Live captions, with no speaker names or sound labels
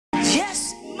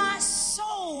Yes, my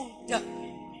soul doth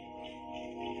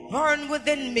burn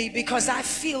within me because I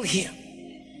feel him.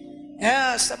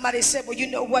 Somebody said, well, you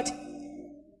know what?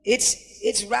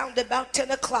 It's round about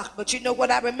 10 o'clock, but you know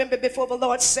what? I remember before the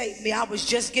Lord saved me, I was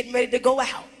just getting ready to go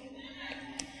out.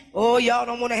 Oh, y'all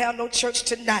don't want to have no church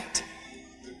tonight.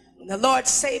 When the Lord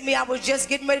saved me, I was just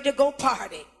getting ready to go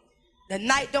party. The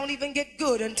night don't even get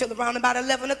good until around about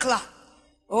 11 o'clock.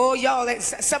 Oh, y'all,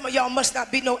 some of y'all must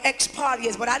not be no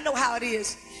ex-partiers, but I know how it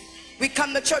is. We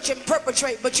come to church and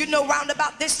perpetrate, but you know, round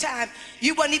about this time,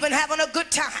 you wasn't even having a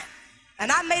good time.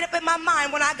 And I made up in my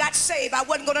mind when I got saved, I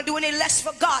wasn't going to do any less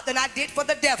for God than I did for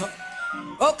the devil.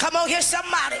 Oh, come on here,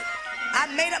 somebody. I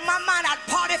made up my mind I'd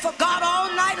party for God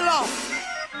all night long.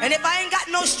 And if I ain't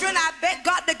got no strength, I beg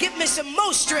God to give me some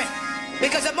more strength.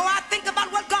 Because the more I think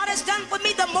about what God has done for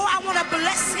me, the more I want to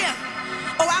bless him.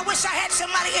 Oh, I wish I had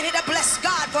somebody in here to bless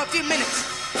God for a few minutes.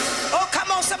 Oh, come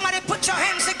on, somebody, put your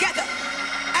hands together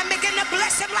and begin to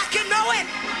bless him like you know him.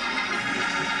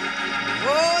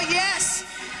 Oh, yes.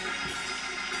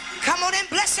 Come on and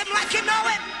bless him like you know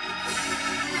him.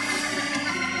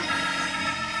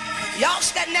 Y'all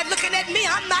standing there looking at me.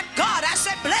 I'm not God. I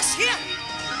said bless him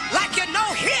like you know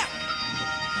him.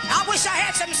 I wish I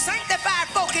had some sanctified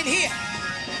folk in here.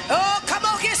 Oh, come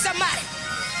on here, somebody.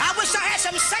 I wish I had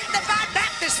some sanctified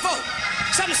Baptist folk,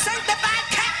 some sanctified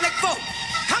Catholic folk.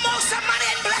 Come on, somebody,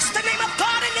 and bless the name of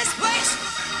God in this place.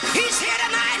 He's here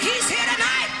tonight. He's here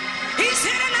tonight. He's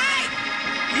here tonight.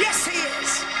 Yes, he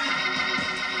is.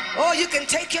 Oh, you can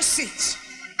take your seats.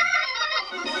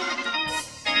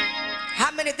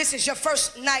 How many, this is your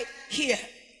first night here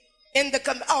in the,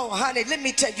 oh honey, let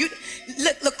me tell you,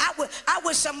 look, I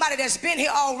wish somebody that's been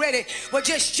here already would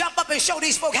just jump up and show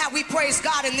these folk how we praise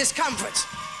God in this conference.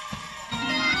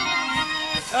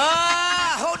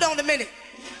 Hold on a minute.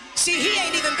 See, he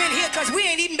ain't even been here because we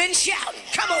ain't even been shouting.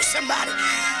 Come on, somebody.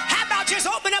 How about just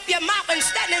open up your mouth and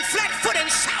standing flat foot and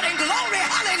shouting glory,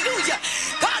 hallelujah.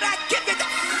 God, I give you the,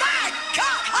 my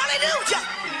God, hallelujah.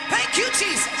 Thank you,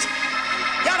 Jesus.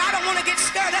 Y'all, I don't want to get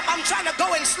stirred up. I'm trying to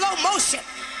go in slow motion.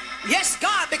 Yes,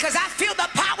 God, because I feel the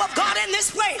power of God in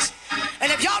this place.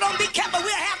 And if y'all don't be careful,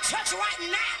 we'll have church right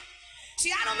now. See,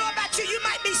 I don't know about you. You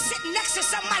might be sitting next to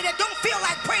somebody that don't feel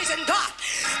like praising God.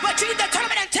 But you need to turn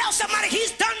around and tell somebody he's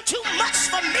done too much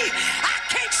for me. I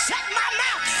can't shut my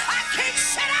mouth. I can't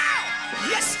sit down.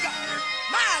 Yes, God.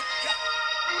 My God.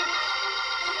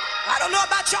 I don't know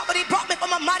about y'all, but he brought me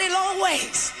from a mighty long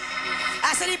ways.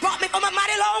 I said he brought me from a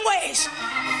mighty long ways.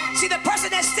 See, the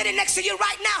person that's sitting next to you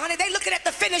right now, honey, they looking at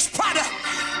the finished product.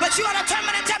 But you ought to turn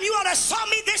around and tell them, you ought to saw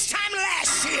me this time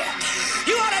last year.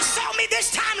 You ought to saw me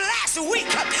this time last week.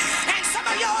 And some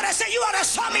of you ought to say, you ought to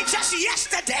saw me just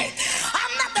yesterday.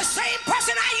 I'm not the same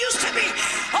person I used to be.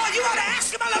 Oh, you ought to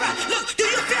ask him all around, look, do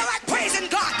you feel like praising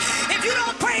God? If you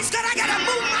don't praise God, I got to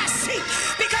move my seat.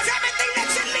 Because everything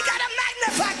that's in me got to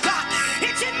magnify God.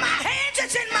 It's in my hands,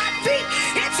 it's in my feet,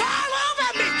 it's all over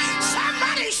me.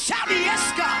 Somebody shout, yes,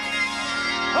 God.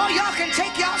 Oh, y'all can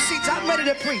take y'all seats. I'm ready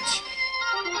to preach.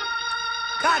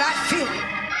 God, I feel it.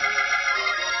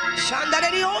 Shanda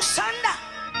de Dios, Sanda.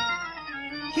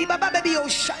 Hiba baby, oh,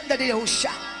 Shanda de Dios.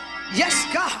 Yes,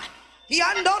 God.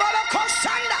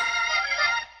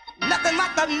 Nothing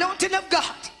like the anointing of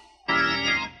God.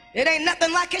 It ain't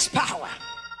nothing like his power.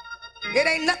 It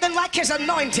ain't nothing like his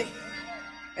anointing.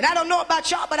 And I don't know about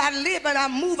y'all, but I live and I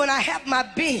move and I have my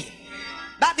being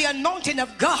by the anointing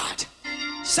of God.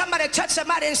 Somebody touch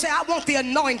somebody and say, I want the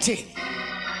anointing.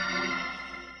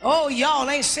 Oh, y'all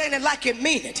ain't saying it like you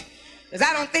mean it. Because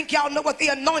I don't think y'all know what the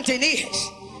anointing is.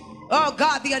 Oh,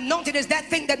 God, the anointing is that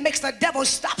thing that makes the devil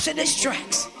stops in his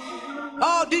tracks.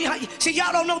 Oh, do you see,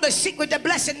 y'all don't know the secret to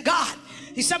blessing God.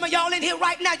 See, some of y'all in here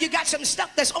right now, you got some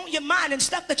stuff that's on your mind and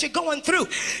stuff that you're going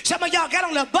through. Some of y'all got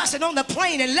on the bus and on the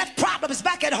plane and left problems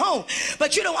back at home.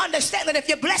 But you don't understand that if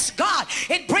you bless God,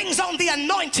 it brings on the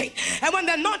anointing. And when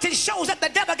the anointing shows up, the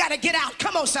devil got to get out.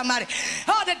 Come on, somebody.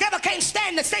 Oh, the devil can't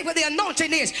stand to stay where the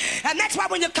anointing is. And that's why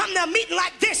when you come to a meeting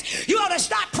like this, you ought to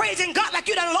start praising God like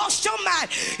you done lost your mind.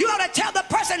 You ought to tell the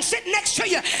person sitting next to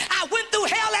you, I went through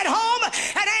hell at home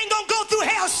and I ain't going to go through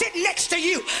hell sitting next to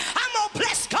you. I'm going to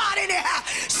bless God anyhow.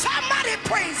 Somebody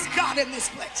praise God in this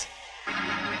place.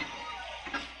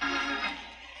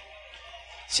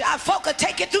 See, our folk will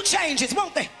take you through changes,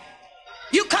 won't they?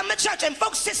 You come to church and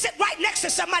folks sit right next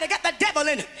to somebody got the devil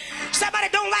in it. Somebody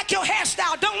don't like your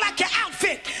hairstyle, don't like your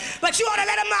outfit, but you ought to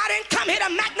let them know I didn't come here to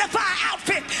magnify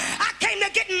outfit. I came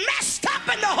to get messed up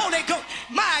in the Holy Ghost.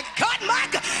 My God,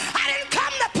 I didn't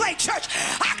come to play church.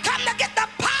 I come to get the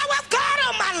power of God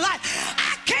on my life.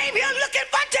 I came here looking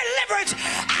for deliverance.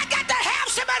 I got to have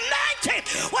some anointing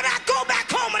when I go back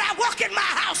home and I walk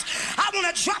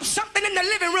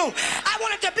room. I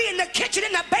want it to be in the kitchen,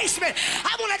 in the basement.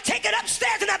 I want to take it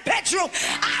upstairs in the bedroom.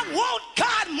 I want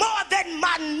God more than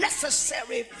my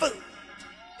necessary food.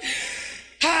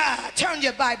 Turn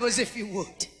your Bibles if you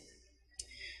would.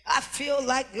 I feel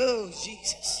like, oh,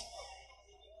 Jesus.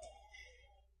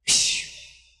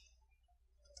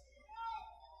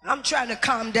 I'm trying to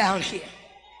calm down here.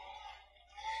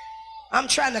 I'm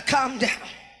trying to calm down.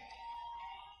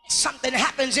 Something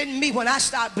happens in me when I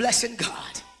start blessing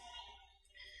God.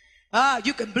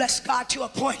 You can bless God to a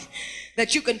point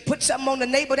that you can put something on the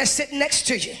neighbor that's sitting next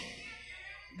to you.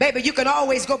 Baby, you can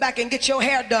always go back and get your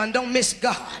hair done. Don't miss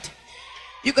God.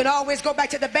 You can always go back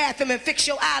to the bathroom and fix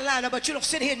your eyeliner, but you don't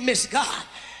sit here and miss God.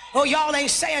 Oh, y'all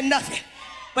ain't saying nothing.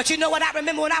 But you know what? I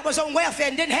remember when I was on welfare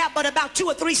and didn't have but about 2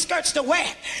 or 3 skirts to wear.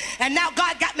 And now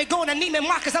God got me going to Neiman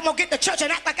Marcus. I'm going to get to church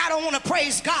and act like I don't want to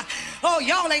praise God. Oh,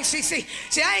 y'all ain't see,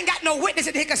 I ain't got no witness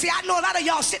in here. Because see, I know a lot of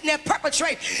y'all sitting there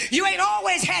perpetrate. You ain't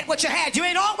always had what you had. You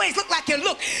ain't always looked like you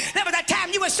look. There was a time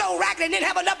you were so ragged and didn't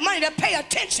have enough money to pay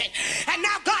attention. And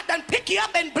now God done picked you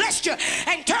up and blessed you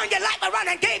and turned your life around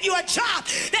and gave you a job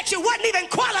that you wasn't even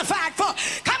qualified for.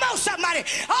 Come on, somebody.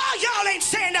 Oh, y'all ain't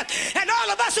saying that. And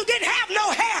all of us who didn't have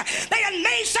no hair, they done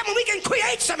made something we can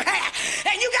create some hair.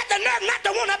 And you got the nerve not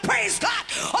to want to praise God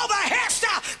over a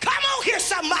hairstyle. Come on here,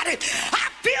 somebody. I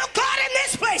feel God in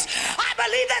this place. I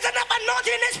believe there's enough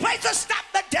anointing in this place to stop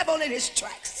the devil in his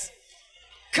tracks.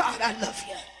 God, I love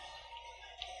you.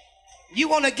 You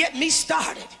want to get me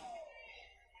started?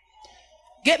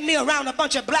 Get me around a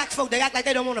bunch of black folk that act like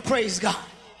they don't want to praise God.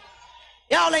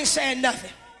 Y'all ain't saying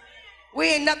nothing. We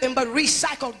ain't nothing but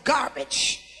recycled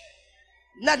garbage.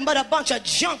 Nothing but a bunch of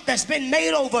junk that's been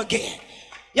made over again.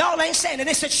 Y'all ain't saying it.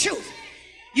 It's the truth.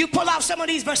 You pull off some of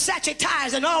these Versace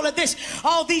ties and all of this,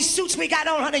 all these suits we got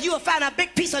on, honey, you will find a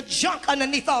big piece of junk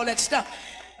underneath all that stuff.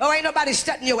 Oh, ain't nobody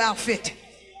studying your outfit.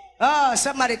 Oh,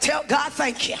 somebody tell God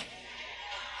thank you.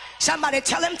 Somebody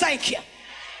tell him thank you.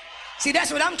 See,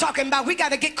 that's what I'm talking about. We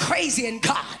got to get crazy in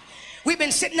God. We've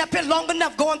been sitting up here long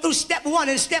enough going through step 1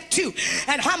 and step 2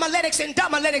 and homiletics and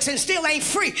domiletics and still ain't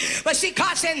free. But see,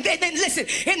 God said, then listen,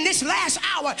 in this last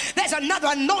hour, there's another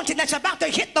anointing that's about to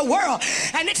hit the world.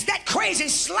 And it's that crazy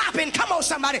slopping. Come on,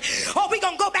 somebody. Oh, we're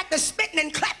going to go back to spitting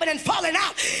and clapping and falling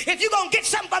out. If you're going to get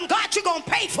something from God, you're going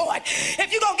to pay for it.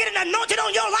 If you're going to get an anointing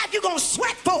on your life, you're going to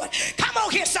sweat for it. Come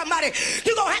on here, somebody.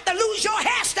 You're going to have to lose your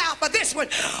hairstyle for this one.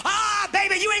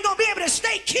 Baby, you ain't going to be able to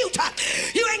stay cute.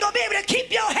 You ain't going to be able to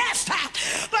keep your hairstyle.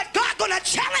 But God gonna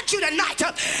challenge you tonight,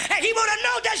 and he want to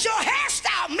know, does your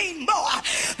hairstyle mean more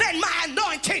than my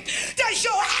anointing? Does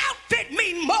your outfit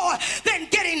mean more than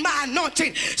getting my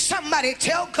anointing? Somebody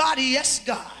tell God, yes,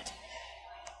 God.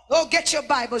 Oh, get your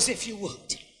Bibles if you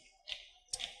would.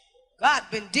 God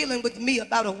been dealing with me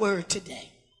about a word today.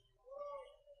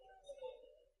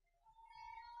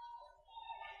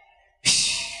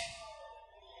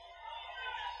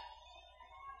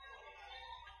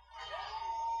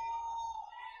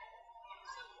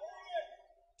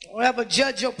 Don't ever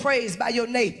judge your praise by your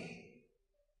neighbor,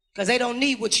 because they don't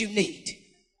need what you need.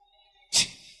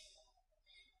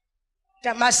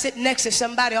 Time I sit next to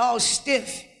somebody all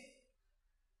stiff,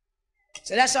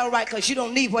 so that's all right, because you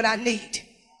don't need what I need.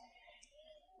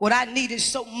 What I need is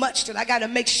so much that I got to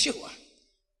make sure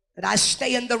that I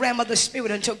stay in the realm of the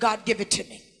spirit until God give it to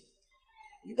me.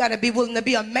 You got to be willing to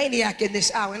be a maniac in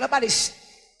this hour. Nobody's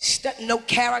studying no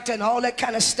character and all that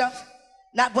kind of stuff.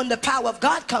 Not when the power of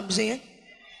God comes in.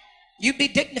 You be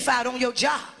dignified on your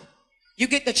job. You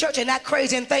get to church and not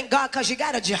crazy and thank God because you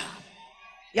got a job.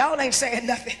 Y'all ain't saying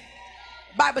nothing.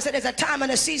 The Bible said there's a time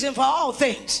and a season for all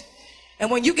things.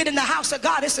 And when you get in the house of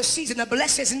God, it's a season to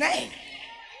bless his name.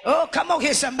 Oh, come on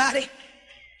here, somebody.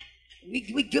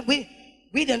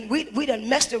 We done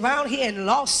messed around here and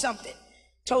lost something.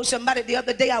 Told somebody the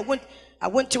other day, I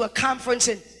went to a conference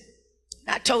and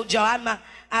I told y'all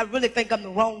I really think I'm the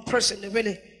wrong person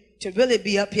to really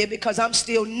be up here because I'm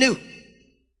still new.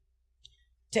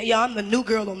 Tell y'all, I'm the new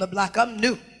girl on the block. I'm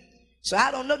new. So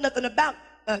I don't know nothing about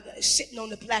sitting on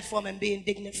the platform and being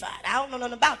dignified. I don't know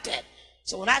nothing about that.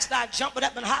 So when I start jumping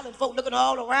up and hollering, folk looking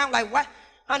all around like, what?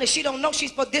 Honey, she don't know she's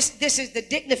supposed, this is the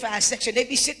dignified section. They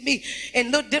be sitting me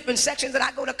in little different sections, and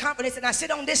I go to conference and I sit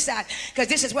on this side because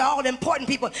this is where all the important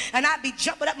people, and I be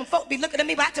jumping up and folk be looking at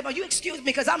me, but I tell them, you excuse me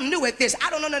because I'm new at this. I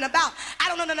don't know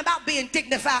nothing about being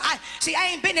dignified. I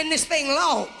ain't been in this thing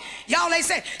long. Y'all ain't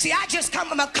saying, see, I just come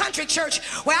from a country church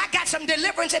where I got some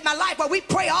deliverance in my life where we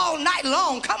pray all night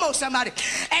long. Come on, somebody.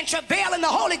 And travail in the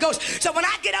Holy Ghost. So when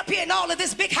I get up here and all of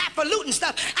this big highfalutin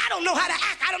stuff, I don't know how to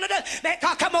act. I don't know that.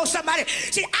 Come on, somebody.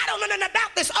 See, I don't know nothing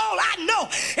about this. All I know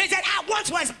is that I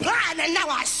once was blind and now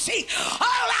I see.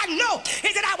 All I know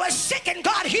is that I was sick and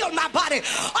God healed my body.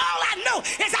 All I know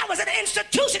is I was in an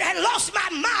institution and had lost my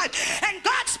mind. And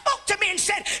God spoke to me and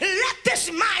said, let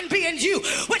this mind be in you,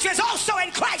 which is also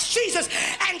in Christ Jesus.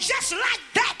 And just like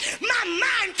that, my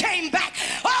mind came back.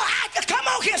 Oh, come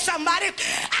on here, somebody.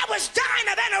 I was dying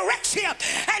of anorexia,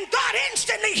 and God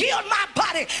instantly healed my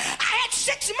body. I had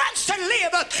 6 months to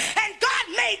live, and God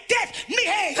made death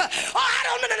behave. Oh, I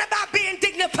don't know nothing about being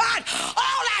dignified.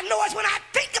 All I know is when I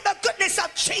think of the goodness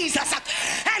of Jesus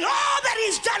and all that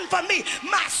he's done for me,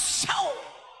 my soul.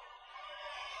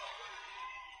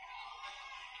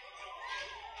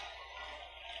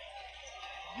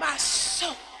 My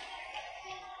soul.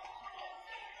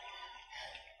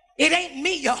 It ain't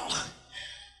me, y'all.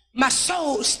 My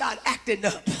soul started acting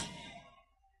up.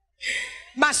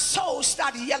 My soul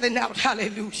started yelling out,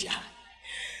 hallelujah.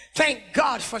 Thank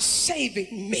God for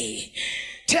saving me.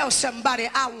 Tell somebody,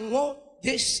 I want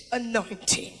this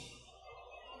anointing.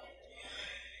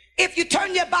 If you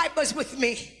turn your Bibles with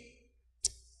me,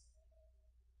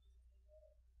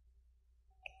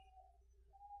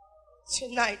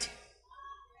 tonight,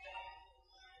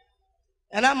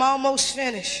 and I'm almost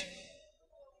finished.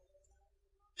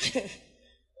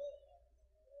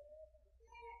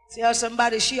 Tell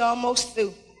somebody she almost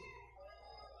through.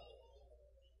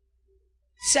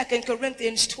 2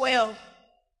 Corinthians 12.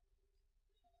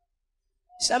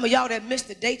 Some of y'all that missed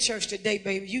the day church today,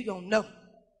 baby, you don't know.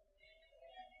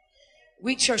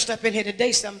 We churched up in here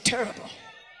today something terrible.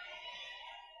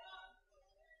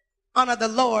 Honor the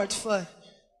Lord for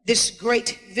this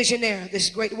great visionary, this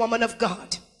great woman of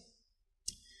God,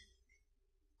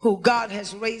 who God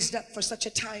has raised up for such a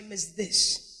time as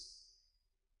this.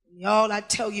 Y'all, I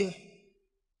tell you,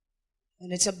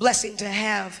 and it's a blessing to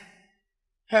have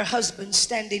her husband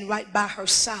standing right by her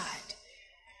side.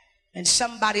 And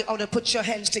somebody ought to put your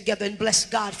hands together and bless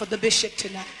God for the bishop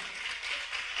tonight.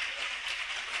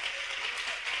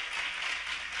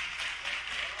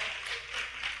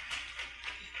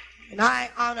 And I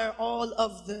honor all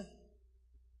of the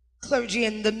clergy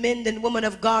and the men and women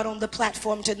of God on the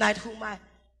platform tonight whom I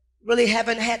really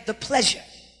haven't had the pleasure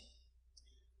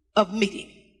of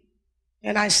meeting.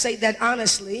 And I say that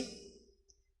honestly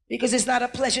because it's not a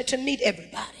pleasure to meet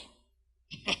everybody.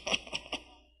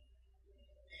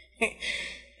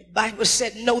 The Bible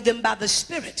said, know them by the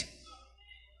Spirit.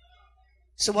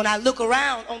 So when I look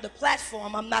around on the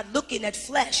platform, I'm not looking at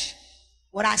flesh.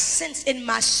 What I sense in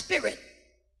my spirit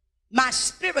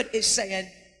is saying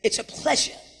it's a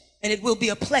pleasure, and it will be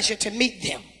a pleasure to meet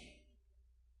them.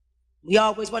 We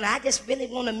always wonder, I just really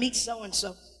want to meet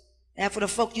so-and-so. And for the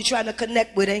folk you trying to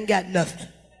connect with, ain't got nothing.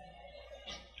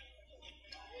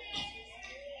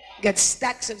 Got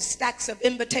stacks of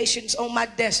invitations on my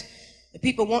desk. The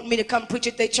people want me to come preach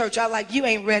at their church. I like, you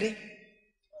ain't ready.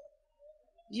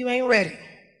 You ain't ready.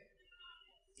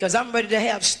 Because I'm ready to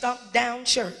have stomp down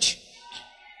church.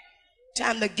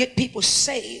 Time to get people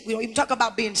saved. We don't even talk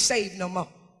about being saved no more.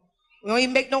 We don't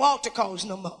even make no altar calls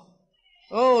no more.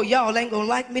 Oh, y'all ain't gonna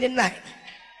like me tonight.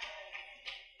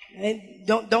 And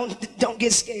don't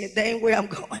get scared. That ain't where I'm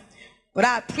going. But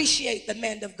I appreciate the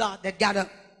man of God that got up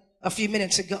a few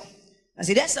minutes ago. I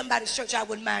see, that's somebody's church I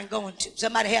wouldn't mind going to.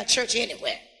 Somebody had church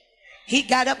anywhere. He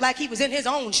got up like he was in his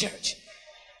own church.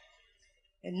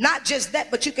 And not just that,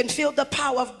 but you can feel the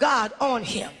power of God on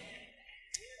him.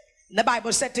 And the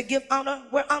Bible said to give honor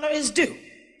where honor is due.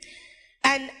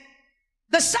 And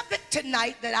the subject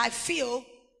tonight that I feel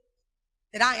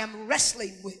that I am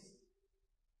wrestling with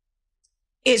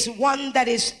is one that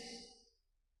is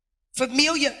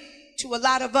familiar to a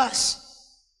lot of us.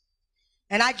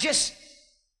 And I just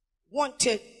want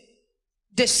to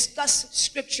discuss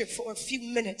scripture for a few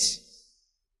minutes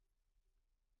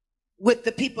with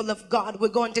the people of God. We're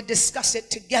going to discuss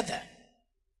it together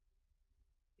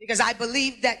because I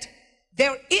believe that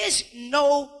there is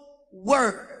no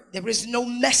word, there is no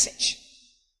message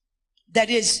that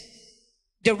is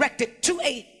directed to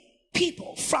a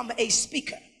people from a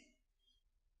speaker.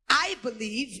 I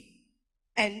believe,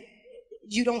 and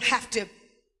you don't have to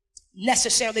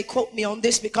necessarily quote me on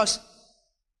this because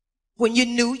when you're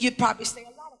new, you'd probably say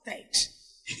a lot of things.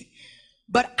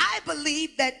 But I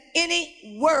believe that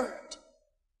any word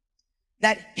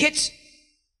that hits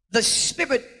the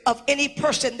spirit of any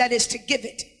person that is to give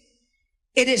it,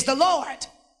 it is the Lord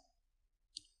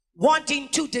wanting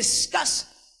to discuss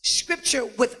scripture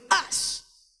with us.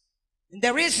 And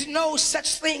there is no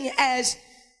such thing as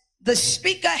the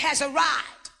speaker has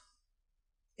arrived.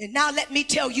 And now let me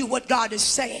tell you what God is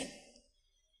saying.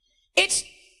 It's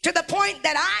to the point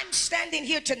that I'm standing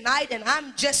here tonight and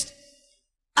I'm just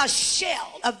a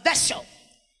shell, a vessel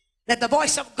that the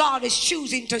voice of God is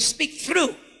choosing to speak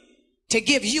through to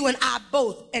give you and I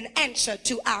both an answer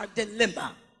to our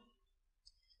dilemma.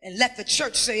 And let the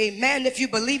church say amen if you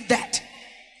believe that.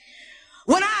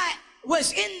 When I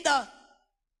was in the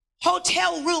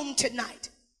hotel room tonight,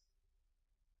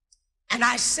 and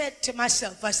I said to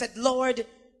myself, I said, Lord,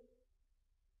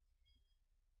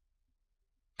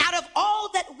 out of all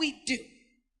that we do,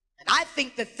 and I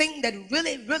think the thing that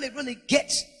really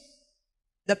gets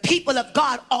the people of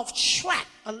God off track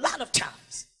a lot of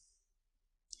times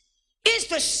is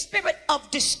the spirit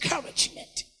of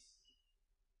discouragement.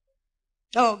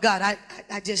 Oh God,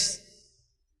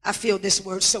 I feel this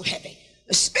word so heavy.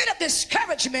 The spirit of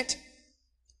discouragement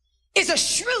is a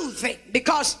shrewd thing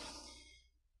because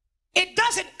it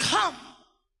doesn't come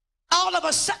all of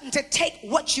a sudden to take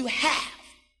what you have,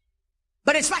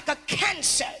 but it's like a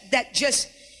cancer that just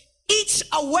eats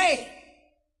away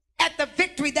at the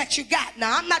victory that you got.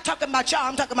 Now, I'm not talking about y'all,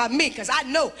 I'm talking about me, because I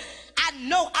know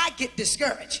I get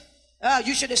discouraged.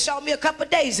 You should have saw me a couple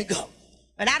days ago.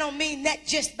 And I don't mean that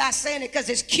just by saying it because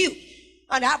it's cute.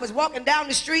 And I was walking down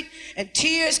the street and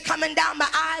tears coming down my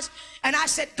eyes. And I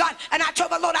said, God, and I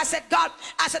told the Lord, I said, God,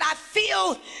 I said, I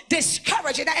feel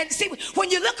discouraged. And see, when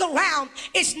you look around,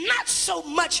 it's not so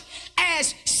much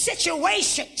as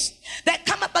situations that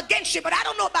come up against you. But I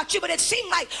don't know about you, but it seems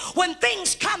like when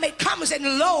things come, it comes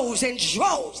in lows and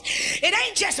droves. It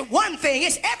ain't just one thing.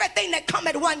 It's everything that come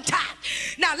at one time.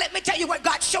 Now, let me tell you what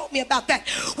God showed me about that.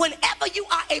 Whenever you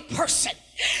are a person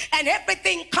and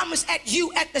everything comes at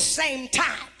you at the same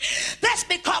time, that's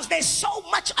because there's so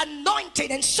much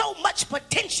anointing and so much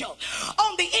potential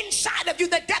on the inside of you.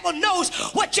 The devil knows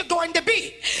what you're going to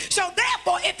be. So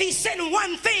therefore, if he send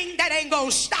one thing, that ain't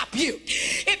gonna stop you.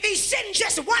 If he send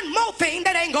just one more thing,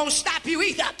 that ain't gonna stop you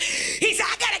either. He said,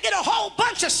 I gotta get a whole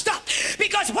bunch of stuff,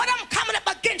 because what I'm coming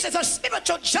up against is a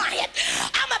spiritual giant.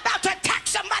 I'm about to attack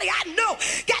somebody I know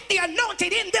got the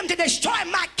anointing in them to destroy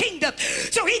my kingdom.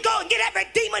 So he go and get every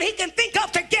demon he can think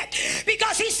of to get,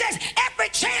 because he says every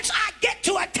chance I get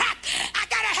to attack, I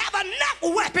gotta have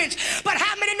enough weapons. But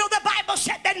how many know the Bible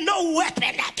said that no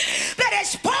weapon that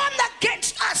is formed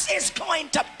against us is going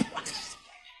to prosper?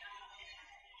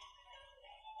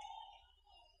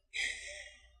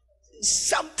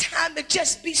 Sometimes it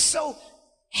just be so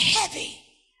heavy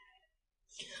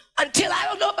until, I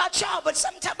don't know about y'all, but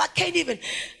sometimes I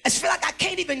feel like I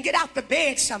can't even get out the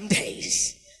bed some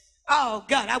days. Oh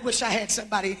God, I wish I had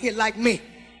somebody here like me.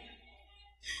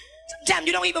 Sometimes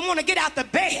you don't even want to get out the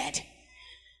bed.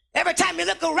 Every time you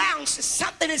look around,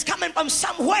 something is coming from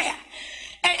somewhere.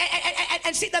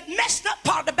 And see, the messed up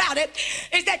part about it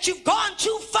is that you've gone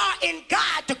too far in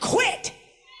God to quit.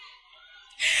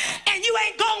 And you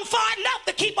ain't gone far enough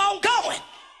to keep on going.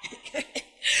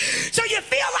 So you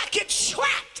feel like you're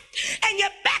trapped and your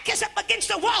back is up against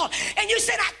the wall, and you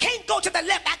said, I can't go to the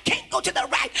left, I can't go to the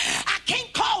right, I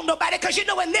can't call nobody, because you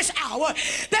know in this hour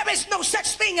there is no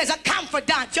such thing as a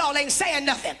confidant. Y'all ain't saying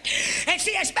nothing. And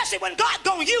see, especially when God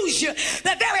gonna use you,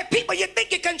 the very people you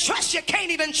think you can trust, you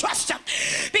can't even trust them,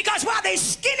 because while they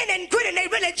skinning and grinning, they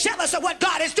really jealous of what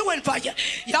God is doing for you.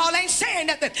 Y'all ain't saying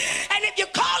nothing. And if you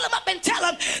call them up and tell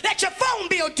them that your phone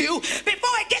bill due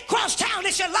before it get cross town,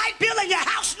 it's your light bill and your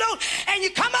house note, and you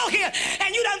come out here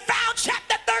and you done found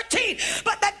chapter 13,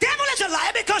 but the devil is a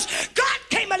liar, because God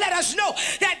came to let us know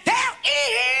that there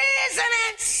is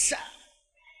an answer.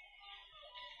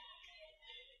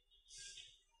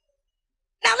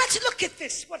 Now let's look at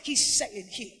this, what he's saying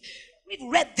here. We've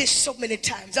read this so many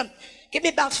times. Give me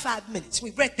about 5 minutes.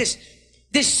 We've read this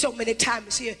so many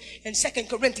times here in 2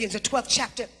 Corinthians, the 12th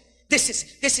chapter. This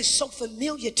is so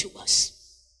familiar to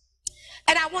us.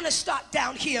 And I want to start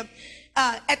down here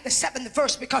at the 7th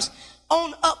verse, because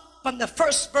on up from the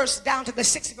 1st verse down to the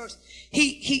 6th verse,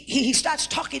 he starts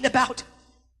talking about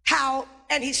how,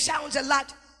 and he sounds a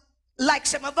lot like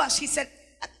some of us. He said,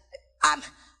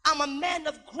 I'm a man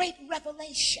of great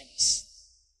revelations.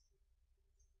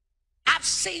 I've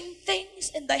seen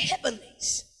things in the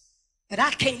heavenlies that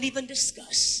I can't even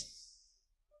discuss.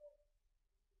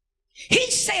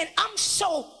 He's saying, I'm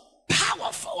so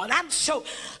powerful and I'm so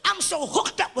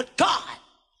hooked up with God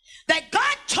that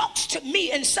God talks to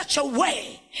me in such a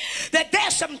way that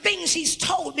there's some things he's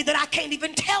told me that I can't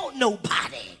even tell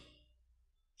nobody.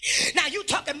 Now you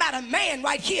talking about a man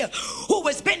right here who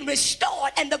has been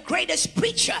restored and the greatest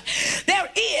preacher there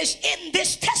is in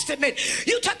this testament.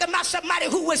 You talking about somebody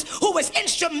who was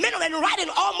instrumental in writing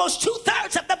almost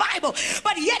 2/3 of the Bible,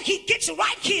 but yet he gets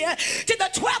right here to the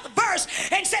 12th verse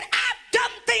and said, I've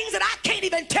done things that I can't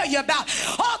even tell you about.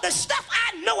 All the stuff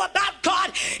I know about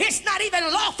God, it's not even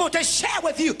lawful to share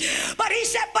with you. But he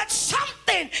said, but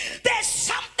there's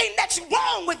something that's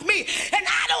wrong with me, and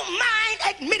I don't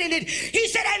mind admitting it. He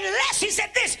said, and unless, he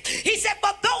said this, he said,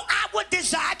 but though I would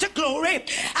desire to glory,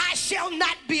 I shall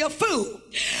not be a fool.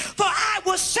 For I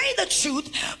will say the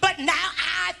truth, but now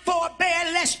I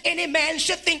forbear lest any man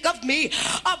should think of me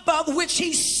above which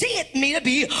he seeth me to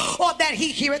be, or that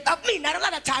he heareth of me. Now, a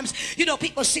lot of times, you know,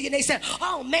 people see and they say,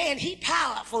 oh man, he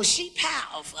powerful, she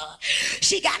powerful.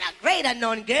 She got a great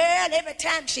anointing. Girl, every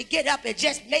time she get up, it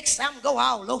just makes something go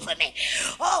all over me.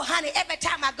 Oh, honey, every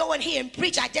time I go in here and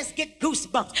preach, I just get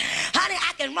goosebumps. Honey,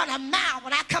 I can run a mile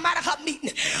when I come out of her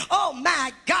meeting. Oh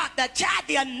my God,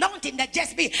 the anointing that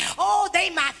just be, oh, they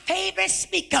my favorite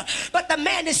speaker. But the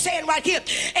man is saying right here,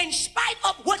 in spite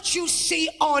of what you see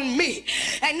on me,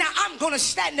 and now I'm going to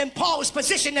stand in Paul's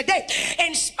position today,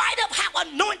 in spite of how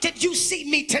anointed you see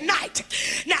me tonight.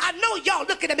 Now, I know y'all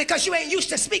looking at me because you ain't used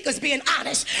to speakers being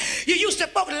honest. You used to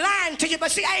folk lying to you,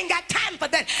 but see, I ain't got time for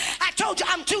that. I told you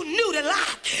I'm too new to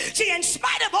lie. See, in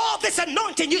spite of all this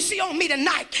anointing you see on me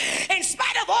tonight, in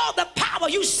spite of all the power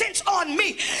you sense on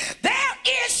me, there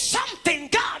is something,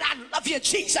 God, I love you,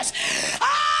 Jesus,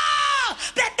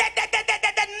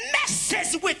 that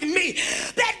messes with me,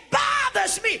 that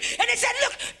bothers me. And he said,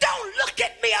 look, don't look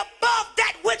at me above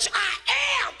that which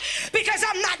I am, because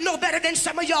I'm not no better than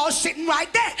some of y'all sitting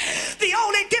right there. The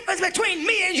only difference between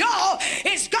me and y'all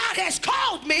is God has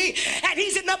called me, and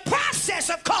he's in the process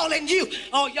of calling you.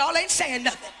 Oh, y'all ain't saying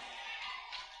nothing.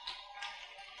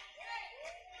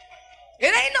 It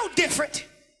ain't no different.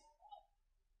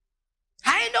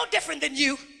 I ain't no different than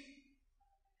you.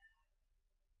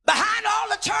 Behind all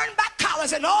the turnback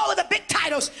collars and all of the big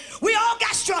titles, we all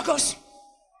got struggles.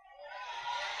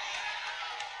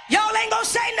 Y'all ain't gonna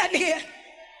say nothing here.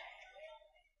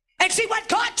 And see, what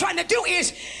God trying to do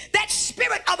is that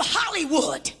spirit of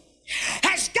Hollywood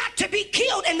has got to be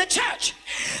killed in the church,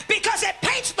 because it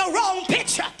paints the wrong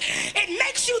picture. It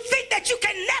makes you think that you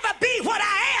can never be what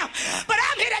I am. But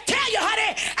I'm here to tell you,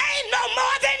 honey, I ain't no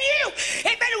more than you.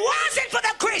 If it wasn't for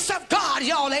the grace of God,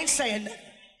 y'all ain't saying nothing.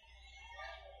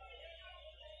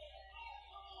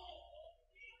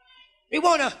 We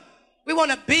want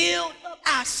to build up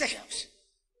ourselves,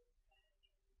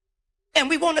 and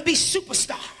we want to be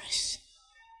superstars.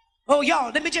 Oh, y'all,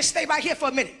 let me just stay right here for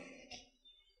a minute.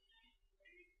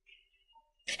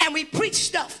 And we preach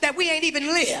stuff that we ain't even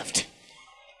lived.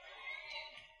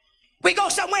 We go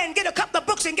somewhere and get a couple of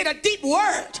books and get a deep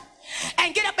word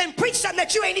and get up and preach something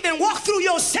that you ain't even walked through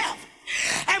yourself.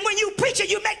 And when you preach it,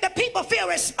 you make the people feel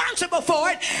responsible for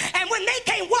it. And when they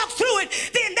can't walk through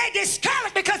it, then they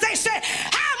discourage, because they say, how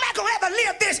am I going to ever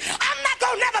live this? I'm not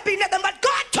going to never be nothing. But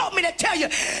God told me to tell you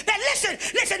that,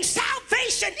 listen,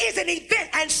 salvation is an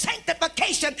event and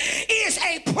sanctification is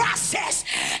a process.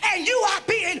 And you are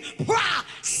being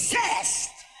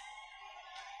processed.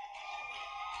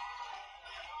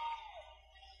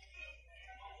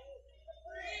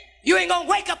 You ain't going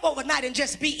to wake up overnight and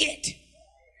just be it.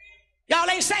 Y'all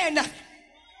ain't saying nothing.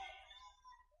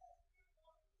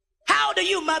 How old are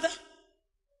you, mother?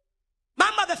 My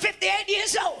mother, 58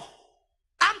 years old.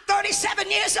 I'm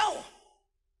 37 years old.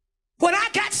 When I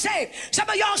got saved, some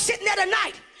of y'all sitting there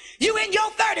tonight, you in your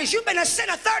 30s, you've been a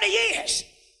sinner 30 years.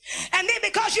 And then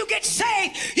because you get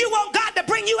saved, you want God to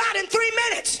bring you out in 3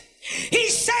 minutes. He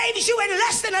saves you in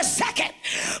less than a second.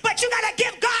 But you got to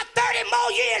give God 30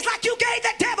 more years like you gave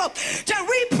the devil to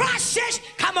reprocess.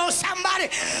 Come on, somebody.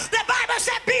 The Bible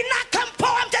said, be not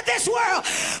conformed to this world,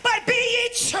 but be ye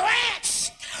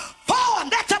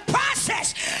transformed. That's a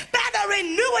process by the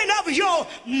renewing of your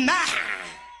mind.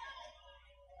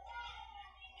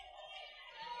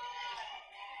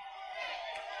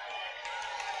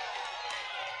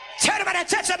 Turn around and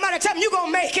touch somebody, tell them you're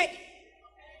going to make it.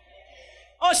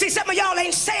 Oh, see, some of y'all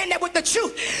ain't saying that with the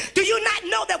truth. Do you not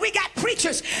know that we got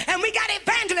preachers and we got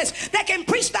evangelists that can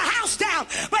preach the house down,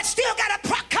 but still got to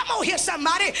come on here,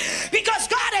 somebody, because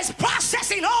God is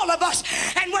processing all of us.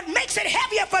 And what makes it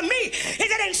heavier for me is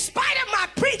that in spite of my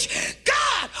preach,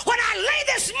 God, when I lay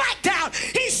this mic down,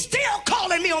 he's still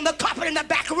calling me on the carpet in the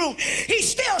back room. He's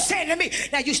still saying to me,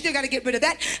 now you still got to get rid of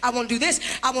that. I want to do this.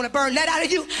 I want to burn that out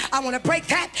of you. I want to break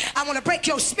that. I want to break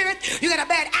your spirit. You got a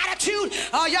bad attitude.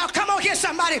 Oh, y'all, come on here,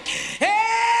 somebody.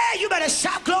 Hey, you better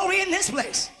shout glory in this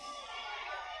place.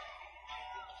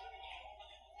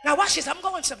 Now watch this. I'm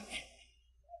going somewhere.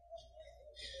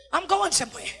 I'm going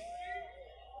somewhere.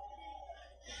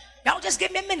 Y'all just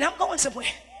give me a minute. I'm going somewhere.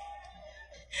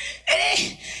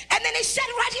 And then he said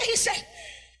right here, he said,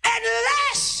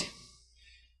 unless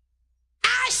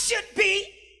I should be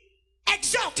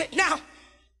exalted. Now,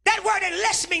 that word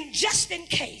unless means just in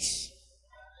case.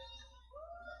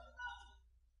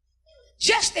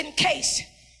 Just in case,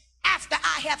 after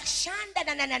I have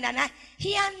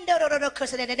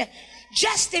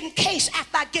just in case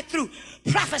after I get through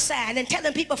prophesying and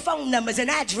telling people phone numbers and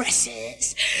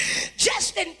addresses,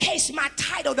 just in case my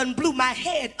title done blew my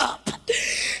head up,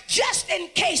 just in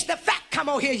case the fact, come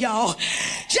on here y'all,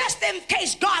 just in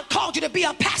case God called you to be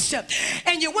a pastor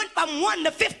and you went from 1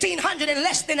 to 1,500 in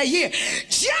less than a year,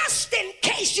 just in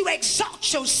case you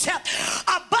exalt yourself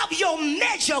above your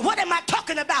measure. What am I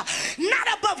talking about? Not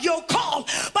above your call,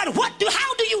 but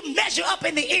how do you measure up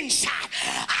in the inside?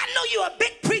 I know you're a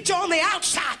big preacher on the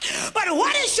outside, but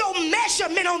what is your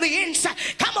measurement on the inside?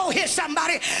 Come on here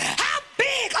somebody. How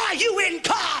big are you in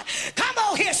God? Come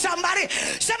on here somebody.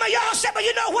 Some of y'all said, but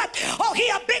you know what? Oh, he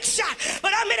a big shot.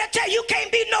 But I'm here to tell you, you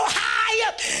can't be no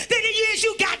higher than the years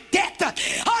you got depth.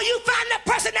 Oh, you find the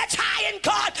person that's high in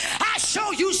God. I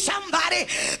show you somebody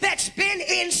that's been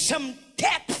in some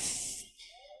depth.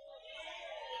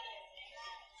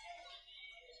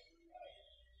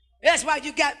 That's why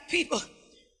you got people,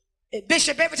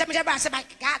 Bishop, every time everybody said,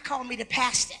 God called me to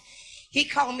pastor. He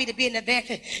called me to be an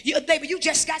evangelist. Baby, you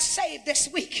just got saved this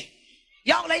week.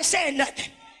 Y'all ain't saying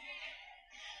nothing.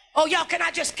 Oh, y'all, can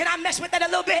I mess with that a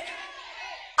little bit?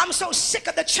 I'm so sick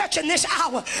of the church in this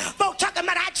hour. Folk talking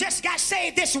about I just got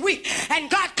saved this week and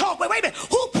God called. Wait a minute.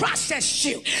 Who processed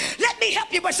you? Let me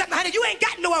help you with something, honey. You ain't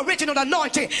got no original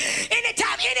anointing.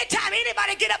 Anytime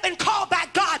anybody get up and call by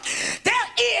God, there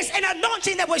is an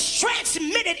anointing that was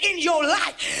transmitted in your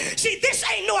life. See, this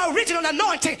ain't no original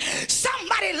anointing.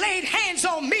 Somebody laid hands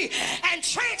on me and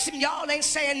transmitted. Y'all ain't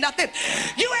saying nothing.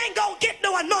 You ain't gonna get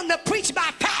no anointing to preach by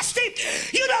fasting.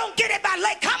 You don't get it by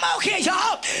like, come on here,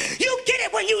 y'all. You get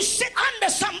it when you sit under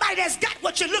somebody that's got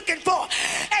what you're looking for.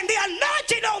 And the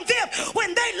anointing on them,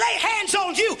 when they lay hands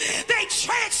on you, they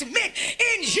transmit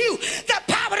in you the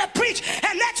power to preach.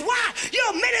 And that's why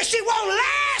your ministry won't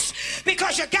last,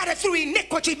 because you got it through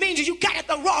iniquity. Means you got it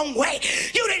the wrong way.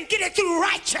 You didn't get it through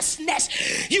righteousness.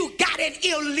 You got it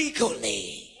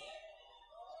illegally.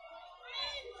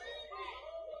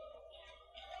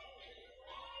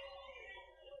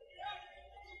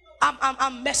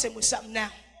 I'm messing with something now.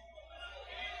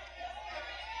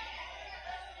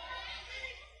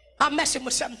 I'm messing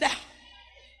with something now.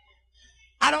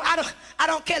 I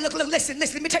don't care. Look, listen,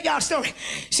 let me tell y'all a story.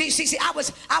 See,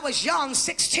 I was young,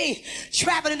 16,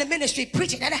 traveling in the ministry,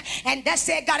 preaching, and that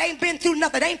said, God ain't been through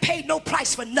nothing, ain't paid no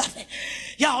price for nothing.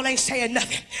 Y'all ain't saying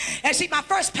nothing. And see, my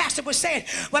first pastor was saying,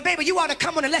 well, baby, you ought to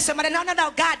come on and let somebody, no,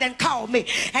 God done called me,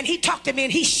 and he talked to me,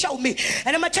 and he showed me,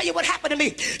 and I'm gonna tell you what happened to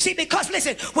me. See, because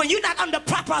listen, when you're not under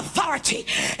proper authority,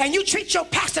 and you treat your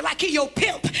pastor like he your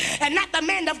pimp, and not the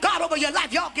man of God over your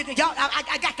life, y'all get it, y'all,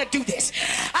 I got to do this.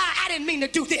 I didn't mean to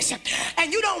do this.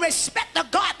 And you don't respect the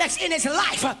God that's in his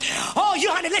life. Oh,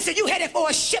 you honey, listen, you headed for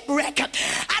a shipwreck.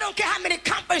 I don't care how many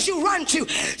conferences you run to.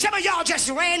 Some of y'all just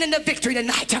ran into victory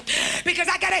tonight. Because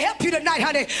I gotta help you tonight,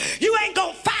 honey. You ain't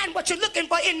gonna find what you're looking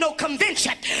for in no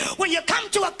convention. When you come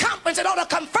to a conference, it ought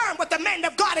to confirm what the man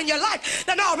of God in your life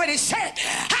done already said.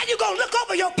 How you gonna look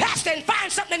over your pastor and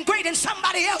find something great in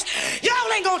somebody else?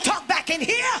 Y'all ain't gonna talk back in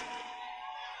here.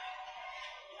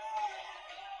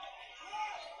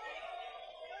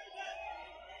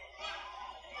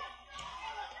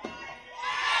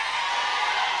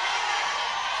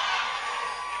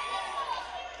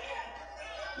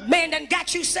 Man done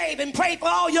got you saved and prayed for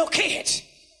all your kids.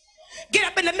 Get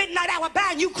up in the midnight hour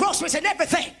buying you groceries and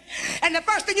everything. And the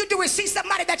first thing you do is see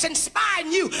somebody that's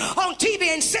inspiring you on TV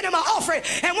and send them an offering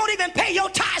and won't even pay your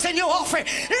tithes and your offering.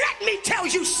 Let me tell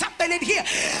you something in here.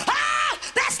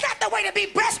 That's not the way to be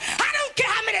blessed. I don't care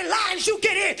how many lines you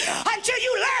get in until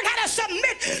you learn how to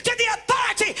submit to the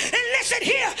authority. And listen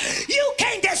here, you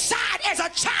can't decide as a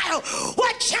child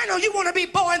what channel you want to be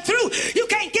born through. You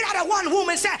can't get out of one womb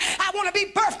and say, I want to be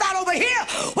birthed out over here.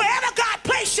 Wherever God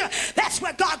placed you, that's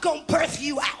where God gonna birth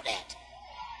you out at.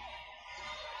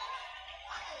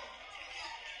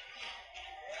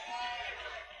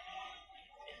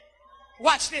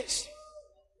 Watch this.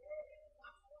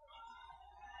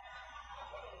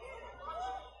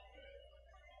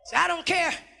 So I don't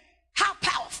care how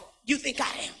powerful you think I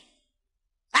am.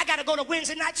 I got to go to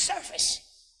Wednesday night service.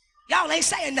 Y'all ain't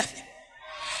saying nothing.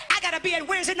 I got to be at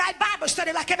Wednesday night Bible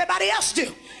study like everybody else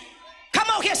do. Come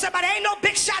on here, somebody. Ain't no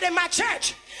big shot in my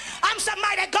church. I'm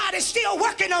somebody that God is still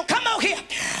working on. Come on here.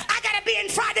 I got to be in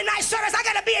Friday night service. I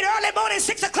got to be in early morning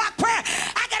 6 o'clock prayer.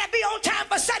 I got to be on time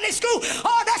for Sunday school.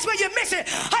 Oh, that's where you're missing.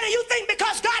 Honey, you think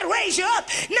because God raised you up,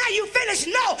 now you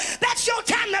finished? No, that's your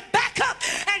time to back up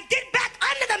and get back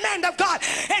under the man of God.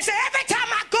 And say, every time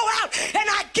I go out and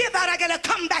I give out, I got to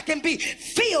come back and be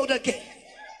filled again.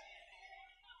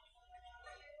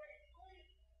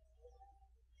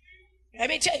 Let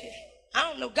me tell you, I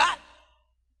don't know, God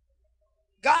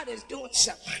is doing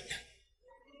something right now.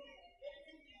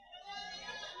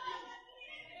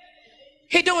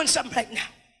 He doing something right now.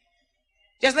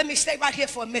 Just let me stay right here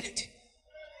for a minute.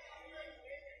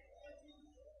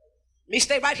 Let me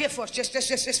stay right here for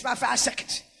just about 5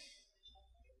 seconds.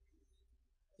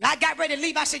 I got ready to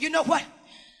leave. I said, you know what?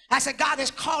 I said, God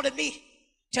is calling me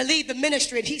to leave the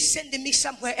ministry and he's sending me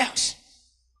somewhere else.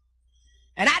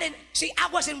 And I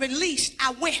wasn't released.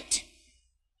 I went.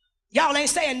 Y'all ain't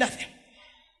saying nothing.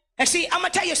 And see, I'm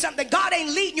going to tell you something. God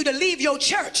ain't leading you to leave your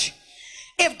church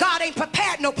if God ain't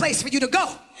prepared no place for you to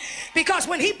go. Because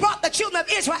when he brought the children of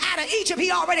Israel out of Egypt,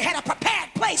 he already had a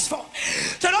prepared place for them.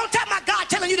 So don't tell my God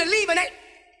telling you to leave and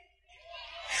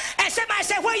somebody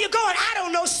said, where you going? I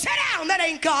don't know. Sit down. That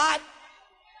ain't God.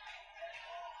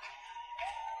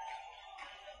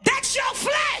 That's your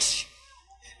flesh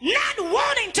not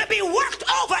wanting to be worked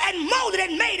over and molded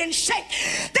and made and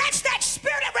shaped. That's that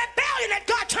spirit of rebellion that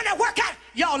God trying to work out.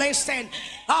 Y'all ain't saying,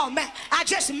 oh man, I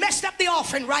just messed up the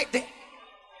offering right there.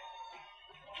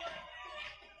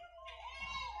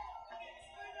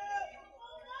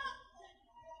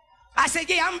 I said,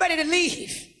 yeah, I'm ready to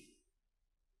leave.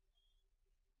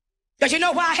 Because you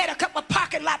know why? I had a couple of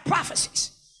parking lot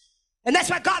prophecies. And that's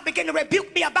why God began to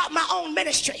rebuke me about my own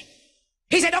ministry.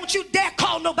 He said, don't you dare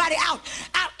call nobody out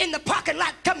in the parking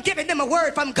lot, come giving them a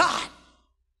word from God.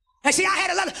 And see, I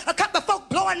had a couple of folk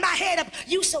blowing my head up.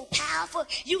 You so powerful,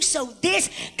 you so this,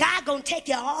 God gonna take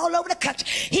you all over the country.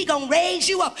 He gonna raise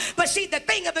you up. But see, the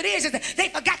thing of it is that they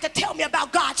forgot to tell me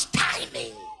about God's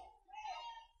timing.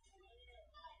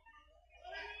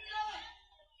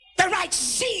 The right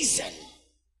season.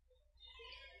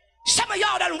 Some of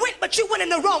y'all done went, but you went in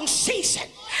the wrong season.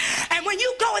 And when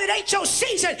you go and it ain't your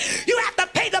season, you have to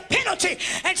pay the penalty.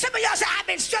 And some of y'all say, I've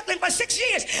been struggling for 6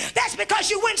 years. That's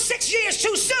because you went 6 years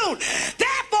too soon.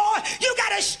 Therefore, you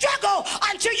got to struggle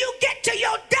until you get to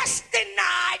your destined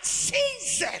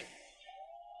season.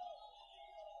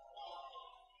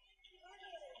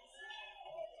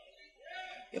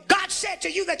 If God said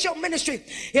to you that your ministry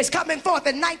is coming forth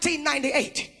in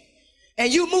 1998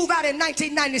 and you move out in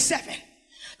 1997,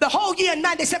 the whole year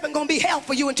 97 gonna be hell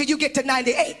for you until you get to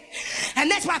 98. And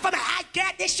that's why for me, I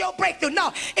got this your breakthrough.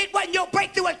 No, it wasn't your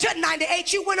breakthrough until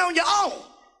 98. You went on your own.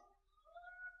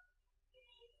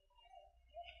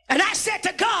 And I said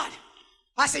to God,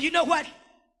 I said, you know what?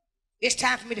 It's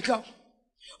time for me to go.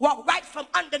 Walk right from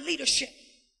under leadership.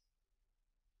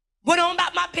 Went on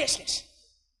about my business.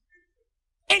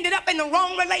 Ended up in the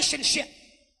wrong relationship.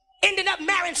 Ended up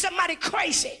marrying somebody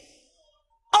crazy.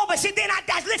 Oh, but see, then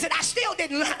I still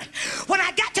didn't learn. When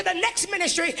I got to the next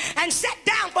ministry and sat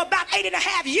down for about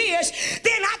 8.5 years,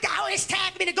 then it's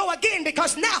time for me to go again,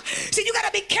 because now, see, you got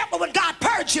to be careful when God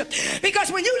purges you,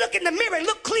 because when you look in the mirror and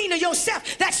look clean of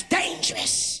yourself, that's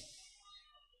dangerous.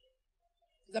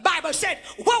 The Bible said,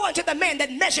 woe unto the man that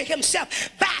measure himself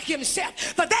by himself,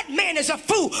 for that man is a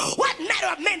fool. What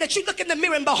manner of man that you look in the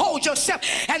mirror and behold yourself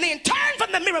and then turn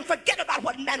from the mirror and forget about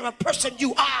what manner of person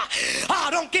you are? Oh,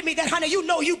 don't give me that, honey. You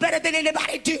know you better than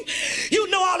anybody do. You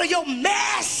know all of your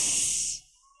mess.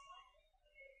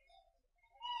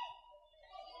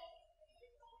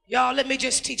 Y'all, let me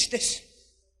just teach this.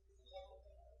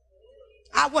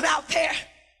 I went out there.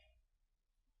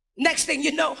 Next thing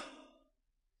you know,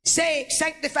 saved,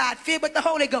 sanctified, filled with the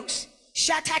Holy Ghost,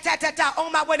 sha-ta-ta-ta-ta,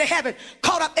 on my way to heaven,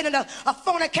 caught up in a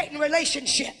fornicating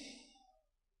relationship,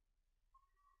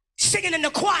 singing in the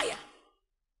choir,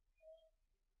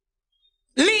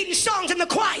 leading songs in the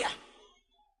choir.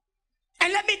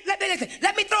 And let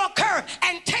me throw a curve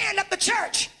and tearing up the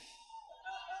church.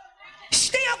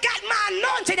 Still got my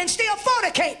anointing and still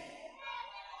fornicate.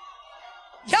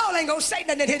 Y'all ain't gonna say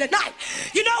nothing here tonight.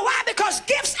 You know why? Because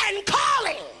gifts and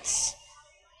callings,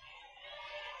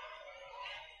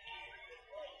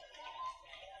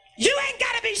 you ain't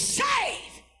got to be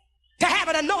saved to have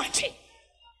an anointing.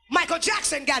 Michael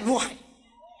Jackson got one.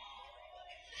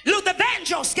 Luther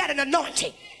Vandross got an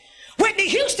anointing. Whitney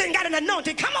Houston got an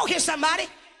anointing. Come on here, somebody.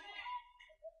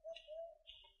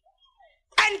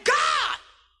 And God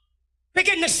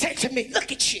began to say to me,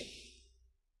 look at you.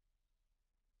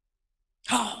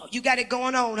 Oh, you got it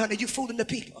going on, honey. You fooling the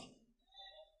people.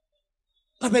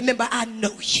 But remember, I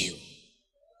know you.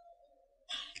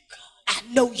 I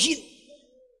know you.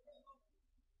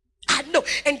 I know.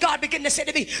 And God began to say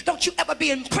to me, don't you ever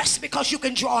be impressed because you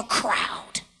can draw a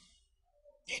crowd.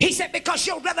 He said, because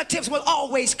your relatives will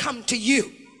always come to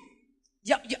you.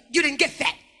 You didn't get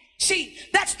that. See,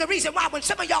 that's the reason why when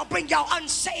some of y'all bring y'all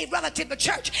unsaved relative to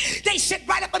church, they sit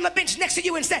right up on the bench next to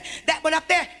you and say, that one up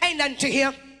there ain't nothing to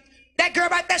him. That girl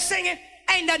right there singing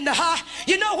ain't nothing to her.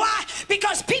 You know why?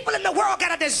 Because people in the world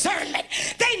got a discernment.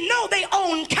 They know their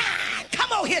own kind.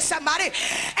 Come on here, somebody.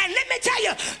 And let me tell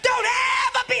you, don't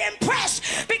ever be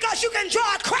impressed because because you can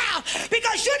draw a crowd,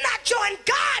 because you're not drawing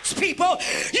God's people,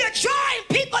 you're drawing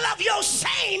people of your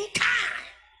same kind.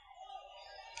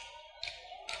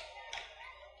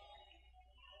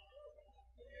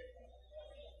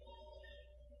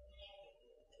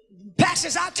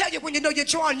 Pastors, I'll tell you when you know you're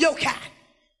drawing your kind.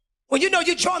 When you know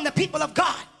you're drawing the people of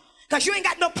God. Because you ain't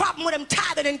got no problem with them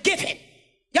tithing and giving.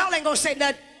 Y'all ain't gonna say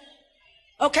nothing.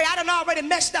 Okay, I done already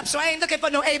messed up, so I ain't looking for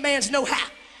no amens no how.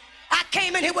 I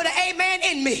came in here with an amen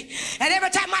in me. And every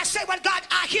time I say what God,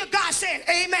 I hear God saying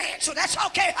amen. So that's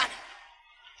okay, honey.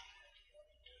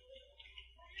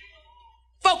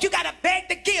 Folk, you gotta beg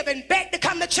to give and beg to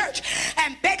come to church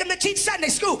and beg them to teach Sunday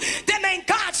school. Them ain't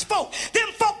God's folk. Them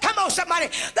folk, come on somebody.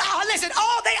 Oh, listen,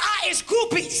 all they are is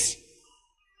groupies.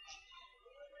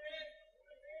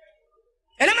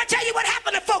 And I'm gonna tell you what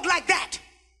happened to folk like that.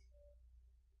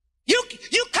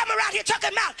 You come around here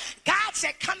talking about God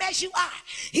said come as you are.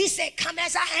 He said come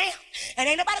as I am. And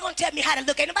ain't nobody gonna tell me how to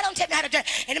look. Ain't nobody gonna tell me how to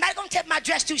dress. Ain't nobody gonna tell me my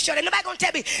dress too short. Ain't nobody gonna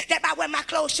tell me that by wearing my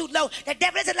clothes too low. The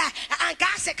devil is a lie.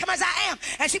 God said come as I am.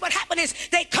 And see what happened is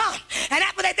they come. And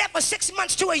after they're there for 6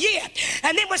 months to a year.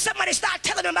 And then when somebody starts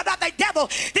telling them about the devil,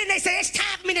 then they say it's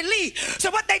time for me to leave.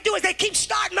 So what they do is they keep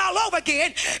starting all over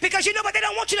again. Because you know what? They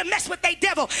don't want you to mess with their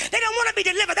devil. They don't want to be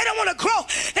delivered. They don't want to grow.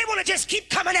 They want to just keep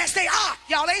coming as they are.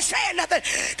 Y'all ain't saying nothing.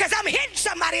 Because I'm hitting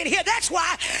somebody in here. That's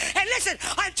why. And listen,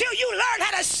 until you learn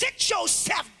how to sit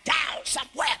yourself down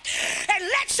somewhere and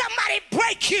let somebody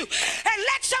break you and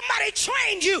let somebody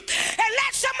train you and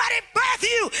let somebody birth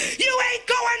you, you ain't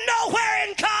going nowhere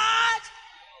in God.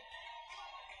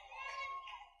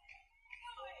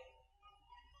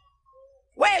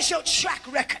 Where's your track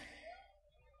record?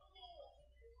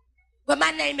 Well,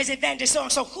 my name is Evangelist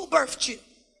so-and-so. Who birthed you?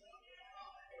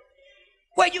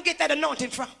 Where you get that anointing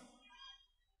from?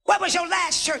 Where was your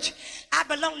last church? I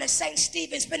belong to St.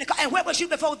 Stephen's Pentecost. And where was you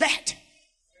before that?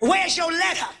 Where's your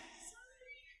letter?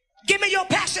 Give me your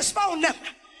pastor's phone number.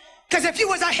 Because if you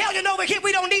was a hellion over here,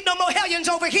 we don't need no more hellions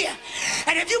over here.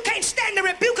 And if you can't stand the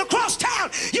rebuke across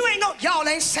town, you ain't no, y'all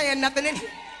ain't saying nothing in here.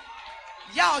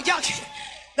 Y'all,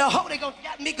 the Holy Ghost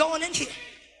got me going in here.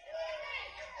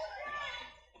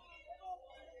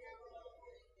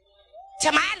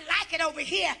 Tell me, I like it over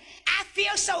here. I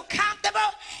feel so comfortable.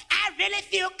 I really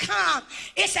feel calm.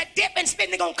 It's a difference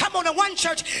between gonna come on to one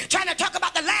church trying to talk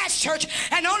about the last church,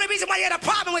 and the only reason why you had a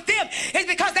problem with them is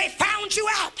because they found you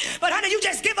out. But honey, you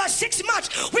just give us 6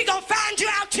 months, we gonna find you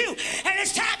out too. And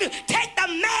it's time to take the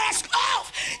mask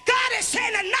off. God is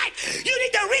saying tonight, you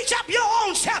need to reach up your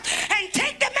own self and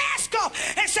take the mask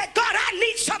off and say, God, I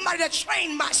need somebody to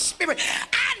train my spirit.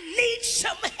 I need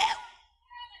some help.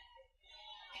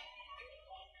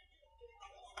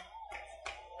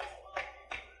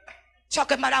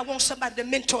 Talking about I want somebody to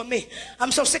mentor me.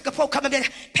 I'm so sick of folk coming in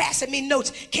passing me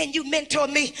notes. Can you mentor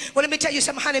me? Well, let me tell you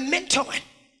something, honey. Mentoring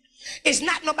is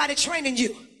not nobody training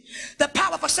you. The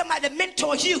power for somebody to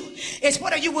mentor you is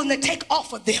what are you willing to take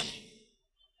off of them?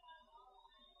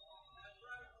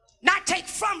 Not take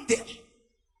from them.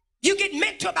 You get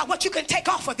mentored by what you can take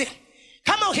off of them.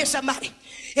 Come on here, somebody.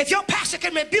 If your pastor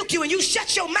can rebuke you and you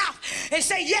shut your mouth and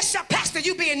say, yes, sir, pastor,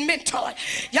 you being mentored.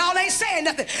 Y'all ain't saying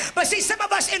nothing. But see, some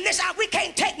of us in this hour, we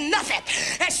can't take nothing.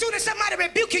 As soon as somebody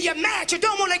rebuke you, you're mad. You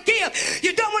don't want to give.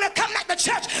 You don't want to come back to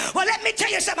church. Well, let me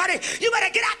tell you somebody, you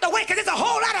better get out the way because there's a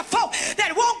whole lot of folk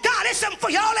that want God. It's something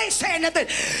for y'all ain't saying nothing.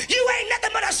 You ain't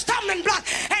nothing but a stumbling block.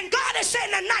 And God is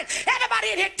saying tonight,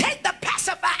 everybody in here, take the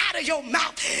pacifier out of your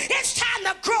mouth. It's time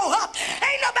to grow up.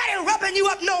 Ain't nobody rubbing you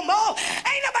up no more.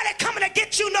 Ain't nobody coming to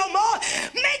get you no more.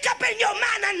 Make up in your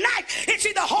mind tonight. It's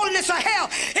either holiness or hell.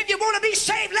 If you want to be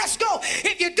saved, let's go.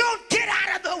 If you don't, get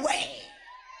out of the way.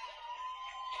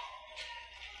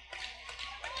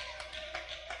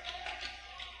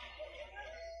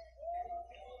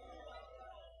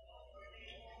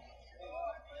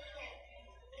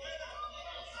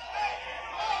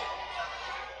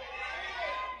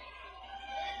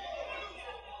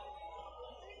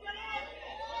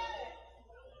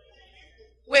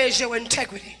 Where's your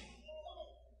integrity?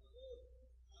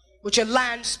 With your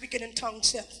lying, speaking in tongue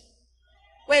self.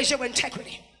 Where's your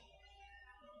integrity?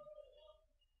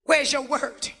 Where's your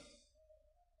word?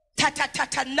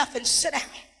 Ta, nothing. Sit down.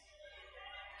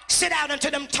 Sit down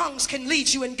until them tongues can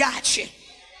lead you and guide you.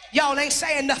 Y'all ain't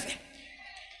saying nothing.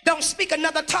 Don't speak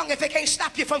another tongue if it can't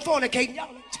stop you from fornicating. Y'all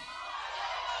ain't.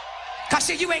 Because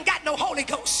see, you ain't got no Holy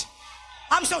Ghost.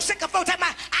 I'm so sick of folks talking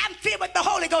about, I'm filled with the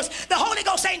Holy Ghost. The Holy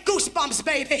Ghost ain't goosebumps,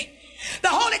 baby. The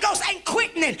Holy Ghost ain't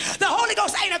quickening. The Holy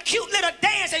Ghost ain't a cute little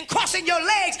dance and crossing your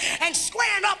legs and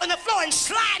squaring up on the floor and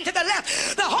sliding to the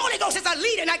left. The Holy Ghost is a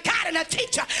leader and a guide and a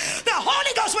teacher. The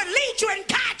Holy Ghost will lead you and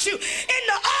guide you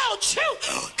into all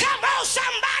truth.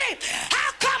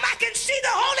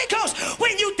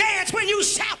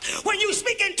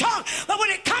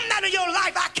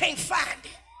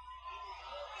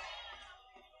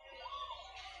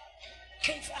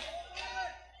 Can't find.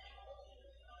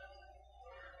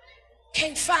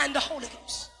 Can't find the Holy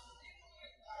Ghost.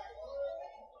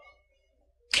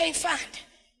 Can't find it.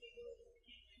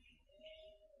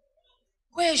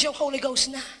 Where's your Holy Ghost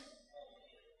now?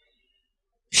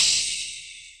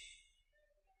 Shh.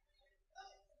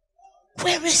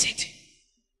 Where is it?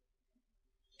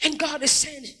 And God is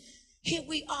saying, here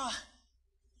we are.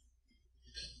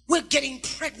 We're getting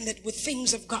pregnant with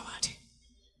things of God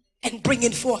and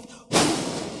bringing forth.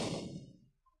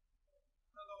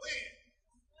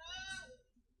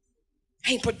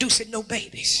 Ain't producing no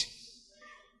babies.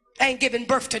 Ain't giving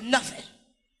birth to nothing.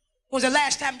 When was the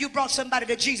last time you brought somebody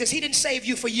to Jesus? He didn't save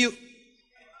you for you.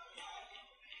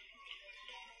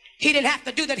 He didn't have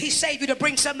to do that. He saved you to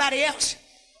bring somebody else.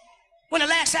 When the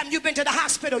last time you've been to the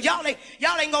hospital? Y'all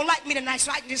ain't gonna like me tonight,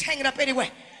 so I can just hang it up anyway.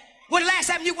 When the last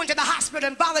time you went to the hospital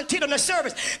and volunteered on the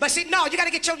service? But see, no, you got to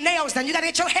get your nails done. You got to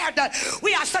get your hair done.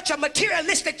 We are such a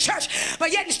materialistic church, but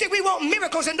yet and still we want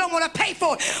miracles and don't want to pay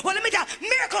for it. Well, let me tell you,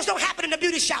 miracles don't happen in the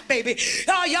beauty shop, baby.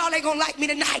 Oh, y'all ain't going to like me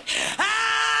tonight.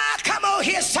 Ah, come on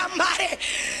here, somebody.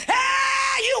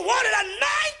 Ah, you wanted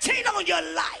anointing on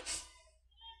your life.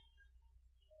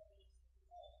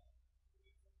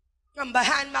 I'm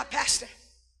behind my pastor.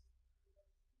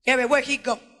 Everywhere he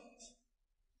go,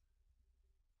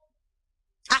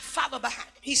 I follow behind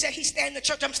him. He said, he's staying in the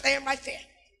church. I'm staying right there.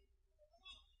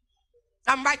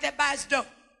 I'm right there by his door.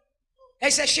 They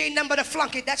said, she ain't nothing but a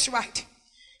flunky. That's right.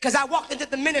 Because I walked into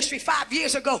the ministry 5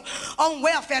 years ago on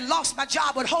welfare, lost my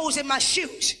job with holes in my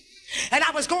shoes. And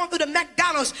I was going through the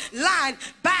McDonald's line,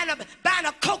 buying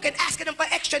a Coke and asking them for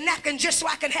extra napkins just so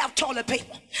I can have toilet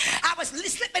paper. I was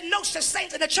slipping notes to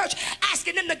saints in the church,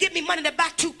 asking them to give me money to buy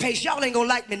toothpaste. Y'all ain't gonna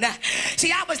like me now.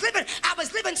 See, I was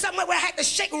living somewhere where I had to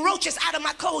shake roaches out of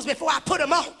my clothes before I put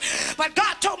them on. But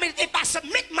God told me if I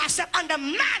submit myself under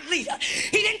my leader,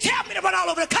 he didn't tell me to run all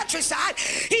over the countryside.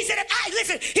 He said,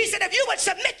 if you would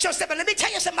submit yourself, and let me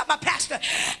tell you something about my pastor.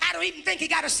 I don't even think he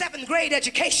got a 7th grade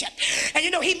education. And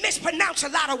you know, he mispronounce a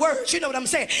lot of words. You know what I'm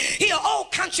saying? He an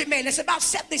old country man that's about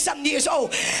 70-something years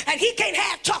old, and he can't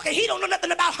have talking. He don't know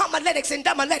nothing about homiletics and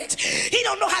dumiletics. He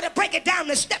don't know how to break it down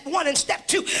to step 1 and step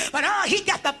 2. But he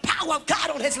got the power of God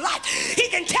on his life. He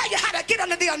can tell you how to get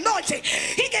under the anointing.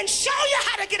 He can show you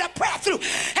how to get a prayer through.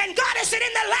 And God has said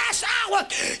in the last hour,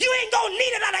 you ain't gonna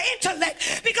need a lot of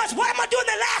intellect, because what I'm gonna do in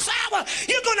the last hour,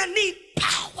 you're gonna need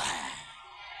power.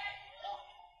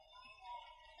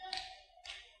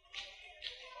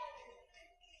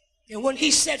 And when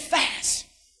he said fast,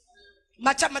 I'm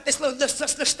not talking about this little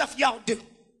stuff y'all do.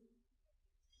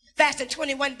 Fasting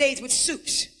 21 days with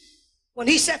soups. When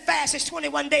he said fast, it's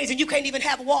 21 days and you can't even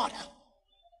have water.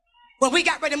 When we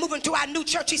got ready to move into our new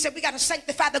church, he said, we got to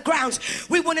sanctify the grounds.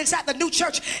 We went inside the new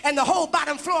church, and the whole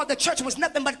bottom floor of the church was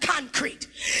nothing but concrete.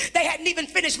 They hadn't even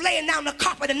finished laying down the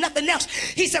carpet and nothing else.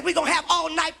 He said, we're going to have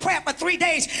all-night prayer for 3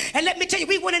 days. And let me tell you,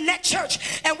 we went in that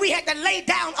church, and we had to lay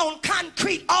down on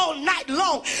concrete all night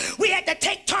long. We had to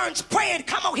take turns praying.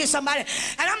 Come on here, somebody.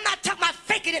 And I'm not talking about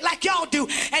faking it like y'all do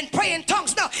and pray in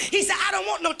tongues. No. He said, I don't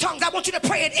want no tongues. I want you to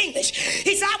pray in English.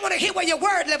 He said, I want to hear where your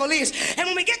word level is. And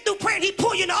when we get through praying, he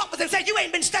pull you in the office and say, you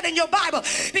ain't been studying your Bible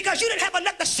because you didn't have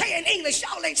enough to say in English.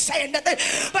 Y'all ain't saying nothing.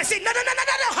 But see, no,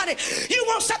 honey. You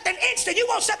want something instant. You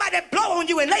want somebody to blow on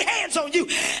you and lay hands on you.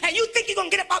 And you think you're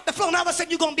going to get up off the floor and all of a sudden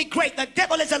you're going to be great. The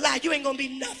devil is a lie. You ain't going to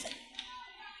be nothing.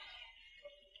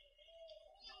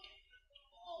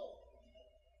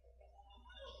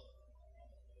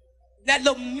 That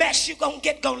little mess you're going to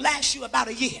get going to last you about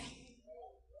a year.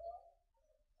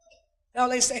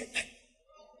 Y'all ain't saying nothing.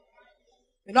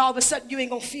 And all of a sudden, you ain't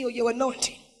going to feel your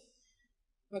anointing.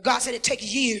 But God said it takes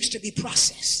years to be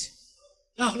processed.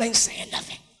 Y'all ain't saying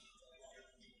nothing.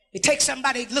 It takes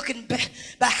somebody looking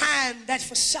behind that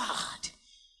facade.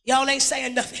 Y'all ain't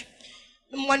saying nothing.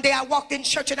 And one day I walked in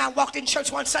church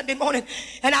one Sunday morning,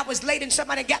 and I was late, and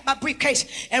somebody got my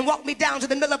briefcase and walked me down to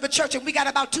the middle of the church, and we got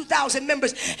about 2,000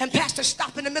 members, and pastor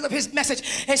stopped in the middle of his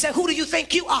message and said, who do you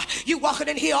think you are? You walking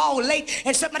in here all late,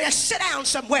 and somebody else sit down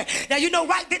somewhere. Now, you know,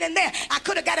 right then and there, I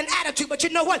could have got an attitude, but you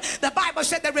know what? The Bible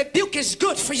said that rebuke is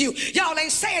good for you. Y'all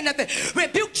ain't saying nothing.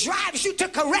 Rebuke drives you to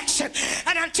correction,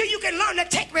 and until you can learn to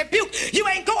take rebuke, you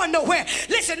ain't going nowhere.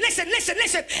 Listen.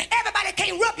 Everybody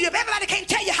can't rub you up. Everybody can't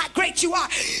tell you how great you are.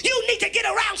 You need to get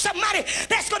around somebody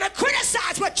that's going to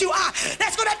criticize what you are,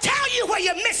 that's going to tell you where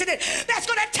you're missing it, that's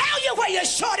going to tell you where you're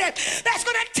short at, that's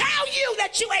going to tell you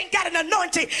that you ain't got an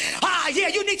anointing. Yeah,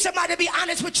 you need somebody to be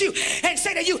honest with you and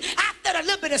say to you, I done a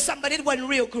little bit of something, but it wasn't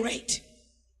real great.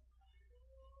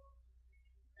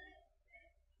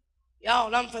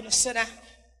 Y'all, I'm finna sit down.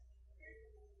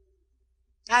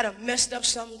 I done messed up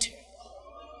something too.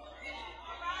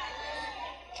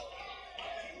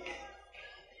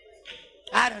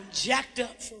 I done jacked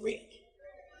up for real.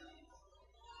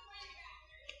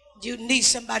 You need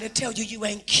somebody to tell you you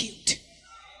ain't cute.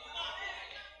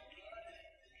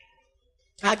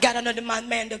 I got under my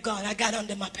man of God. I got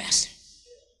under my pastor.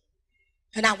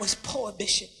 And I was poor,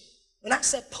 Bishop. When I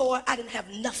said poor, I didn't have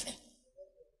nothing.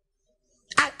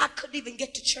 I couldn't even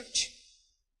get to church.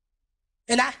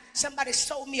 And somebody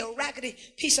sold me a raggedy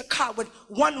piece of car with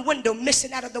one window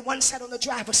missing out of the one side on the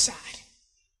driver's side.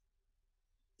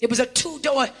 It was a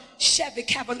 2-door Chevy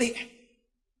Cavalier.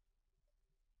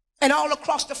 And all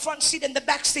across the front seat and the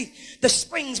back seat, the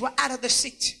springs were out of the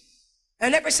seat.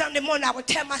 And every Sunday morning, I would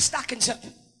tear my stockings up.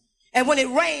 And when it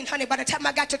rained, honey, by the time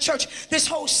I got to church, this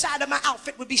whole side of my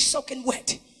outfit would be soaking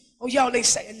wet. Oh, y'all ain't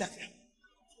saying nothing.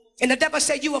 And the devil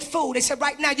said, you a fool. They said,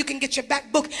 right now you can get your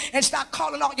back book and start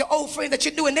calling all your old friends that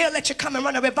you knew, and they'll let you come and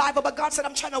run a revival. But God said,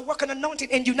 I'm trying to work an anointing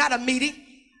in you, not a meeting.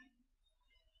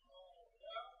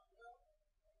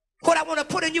 What I want to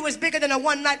put in you is bigger than a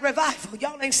one-night revival.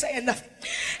 Y'all ain't saying nothing.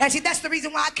 And see, that's the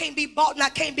reason why I can't be bought and I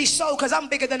can't be sold, because I'm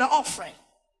bigger than an offering.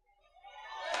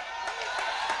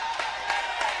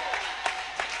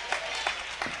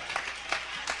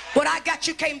 What I got,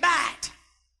 you can't buy it.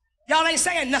 Y'all ain't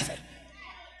saying nothing.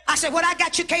 I said, what I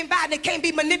got, you can't buy it, and it can't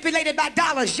be manipulated by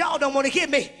dollars. Y'all don't want to hear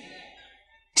me.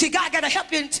 See, God got to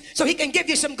help you so he can give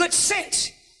you some good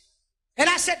sense. And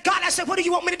I said, God, what do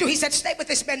you want me to do? He said, stay with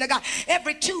this man of God.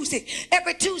 Every Tuesday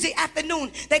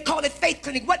afternoon, they call it Faith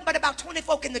Clinic. Wasn't but about 20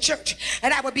 folk in the church.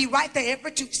 And I would be right there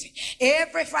every Tuesday.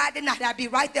 Every Friday night, I'd be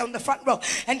right there on the front row.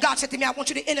 And God said to me, I want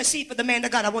you to intercede for the man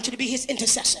of God. I want you to be his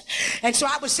intercessor. And so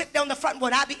I would sit there on the front row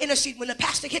and I'd be interceding. When the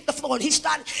pastor hit the floor and he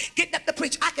started getting up to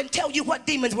preach, I can tell you what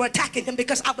demons were attacking him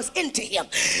because I was into him.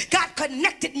 God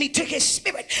connected me to his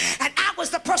spirit. And I was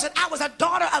the person, I was a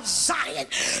daughter of Zion.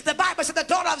 The Bible said the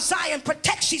daughter of Zion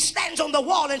protects. She stands on the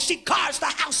wall and she guards the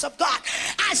house of God.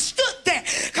 I stood there,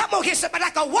 come on here, somebody,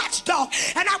 like a watchdog,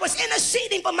 and I was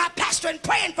interceding for my pastor and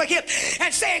praying for him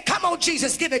and saying, come on,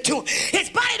 Jesus, give it to him. His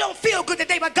body don't feel good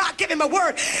today, but God give him a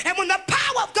word. And when the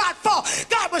power of God fall,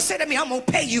 God will say to me, I'm going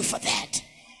to pay you for that.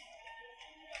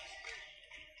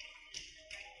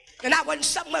 And I wasn't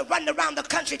somewhere running around the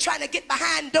country trying to get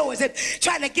behind doors and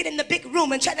trying to get in the big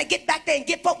room and trying to get back there and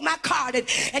give folk my card and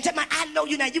tell me, I know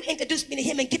you now. You introduce me to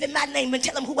him and give him my name and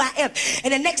tell him who I am.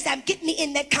 And the next time, get me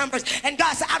in that conference. And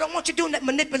God said, I don't want you doing that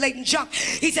manipulating junk.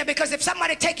 He said, because if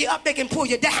somebody take you up, they can pull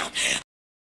you down.